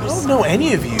 I I just don't know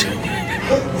any of you.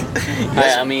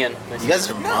 Hi, I'm Ian. You guys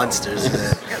are monsters,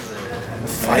 man.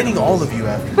 Fighting all of you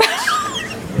after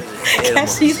this.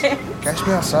 catch these hands Catch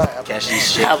me outside. Cash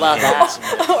these shit. How about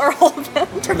that? or hold them.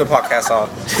 Turn the podcast off.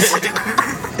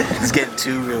 It's getting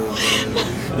too real,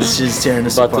 man. This shit's tearing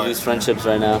us About to apart. lose friendships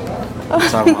right now.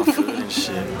 Talking about food and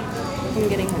shit. I'm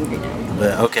getting hungry now.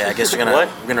 But okay, I guess What?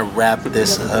 we're gonna wrap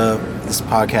this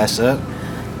podcast up.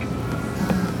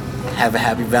 Have a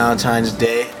happy Valentine's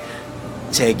Day.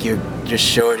 Take your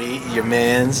shorty, your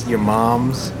mans, your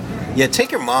moms. Yeah,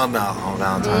 take your mom out on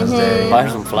Valentine's Day. Buy her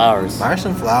some flowers. Buy her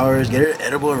some flowers. Get her an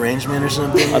edible arrangement or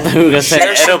something. I thought we were gonna say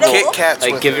Share some edible. Kit Kats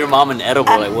Like with give her. your mom an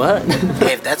edible. Like what?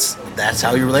 Hey, if that's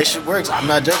how your relationship works. I'm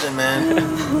not judging, man.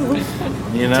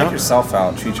 You Take know? yourself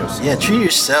out, treat yourself. Yeah, treat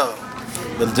yourself.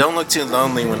 But don't look too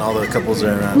lonely when all the couples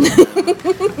are around.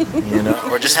 You know,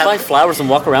 or just Buy have, flowers and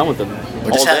walk around with them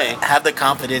or all just day. have the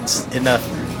confidence enough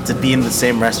to be in the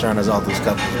same restaurant as all those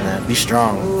couples, man. Be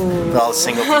strong. For all the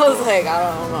single I people. was like, I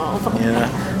don't know. You know?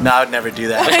 No, I would never do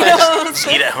that. Just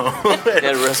eat at home.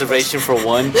 Get a reservation for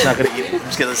one. Not gonna eat. I'm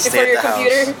just gonna In stay front of at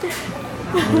your the computer.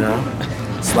 house. You know,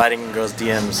 sliding in girls'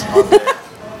 DMs all day.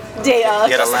 Day of.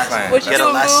 Get a That's the plan. What you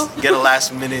doing, boo? get a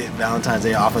last minute Valentine's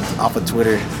Day off of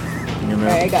Twitter. You know.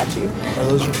 Alright, I got you. Are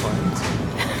those your plans?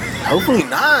 Hopefully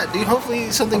not, dude.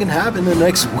 Hopefully something can happen the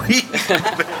next week.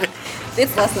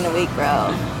 It's less than a week,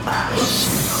 bro.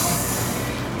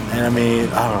 And I mean,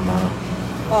 I don't know.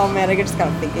 Oh man, I just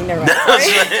got thinking. Never mind.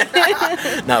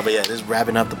 Sorry. No, but yeah, just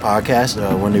wrapping up the podcast.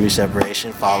 One Degree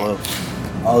Separation. Follow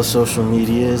all the social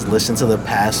medias. Listen to the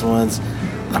past ones.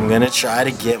 I'm gonna try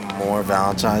to get more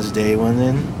Valentine's Day ones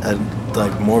in,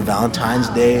 like more Valentine's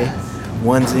Day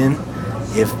ones in,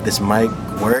 if this mic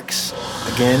works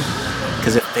again,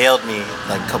 because it failed me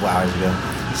like a couple hours ago.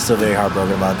 Still very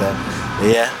heartbroken about that. But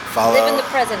yeah, follow. Live in the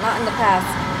present, not in the past.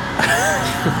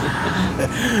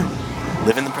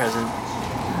 Live in the present.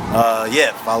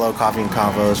 Yeah, follow Coffee and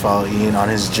Convos. Follow Ian on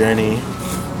his journey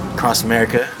across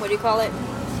America, What do you call it?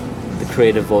 The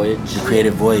creative voyage. the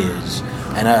creative voyage.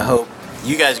 And I hope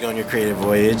you guys go on your creative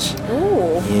voyage.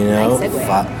 Ooh. You know, Nice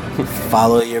segue.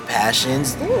 follow your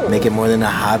passions. Ooh. Make it more than a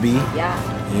hobby. Yeah.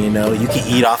 You know, you can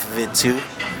eat off of it too.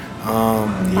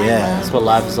 Yeah, That's what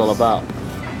life is all about.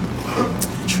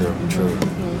 true.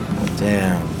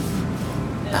 Damn.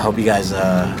 I hope you guys.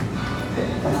 Yeah.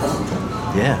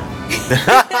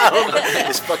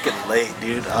 It's fucking late,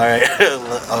 dude. All right.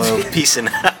 Peace and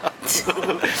out.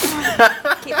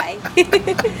 Okay, bye.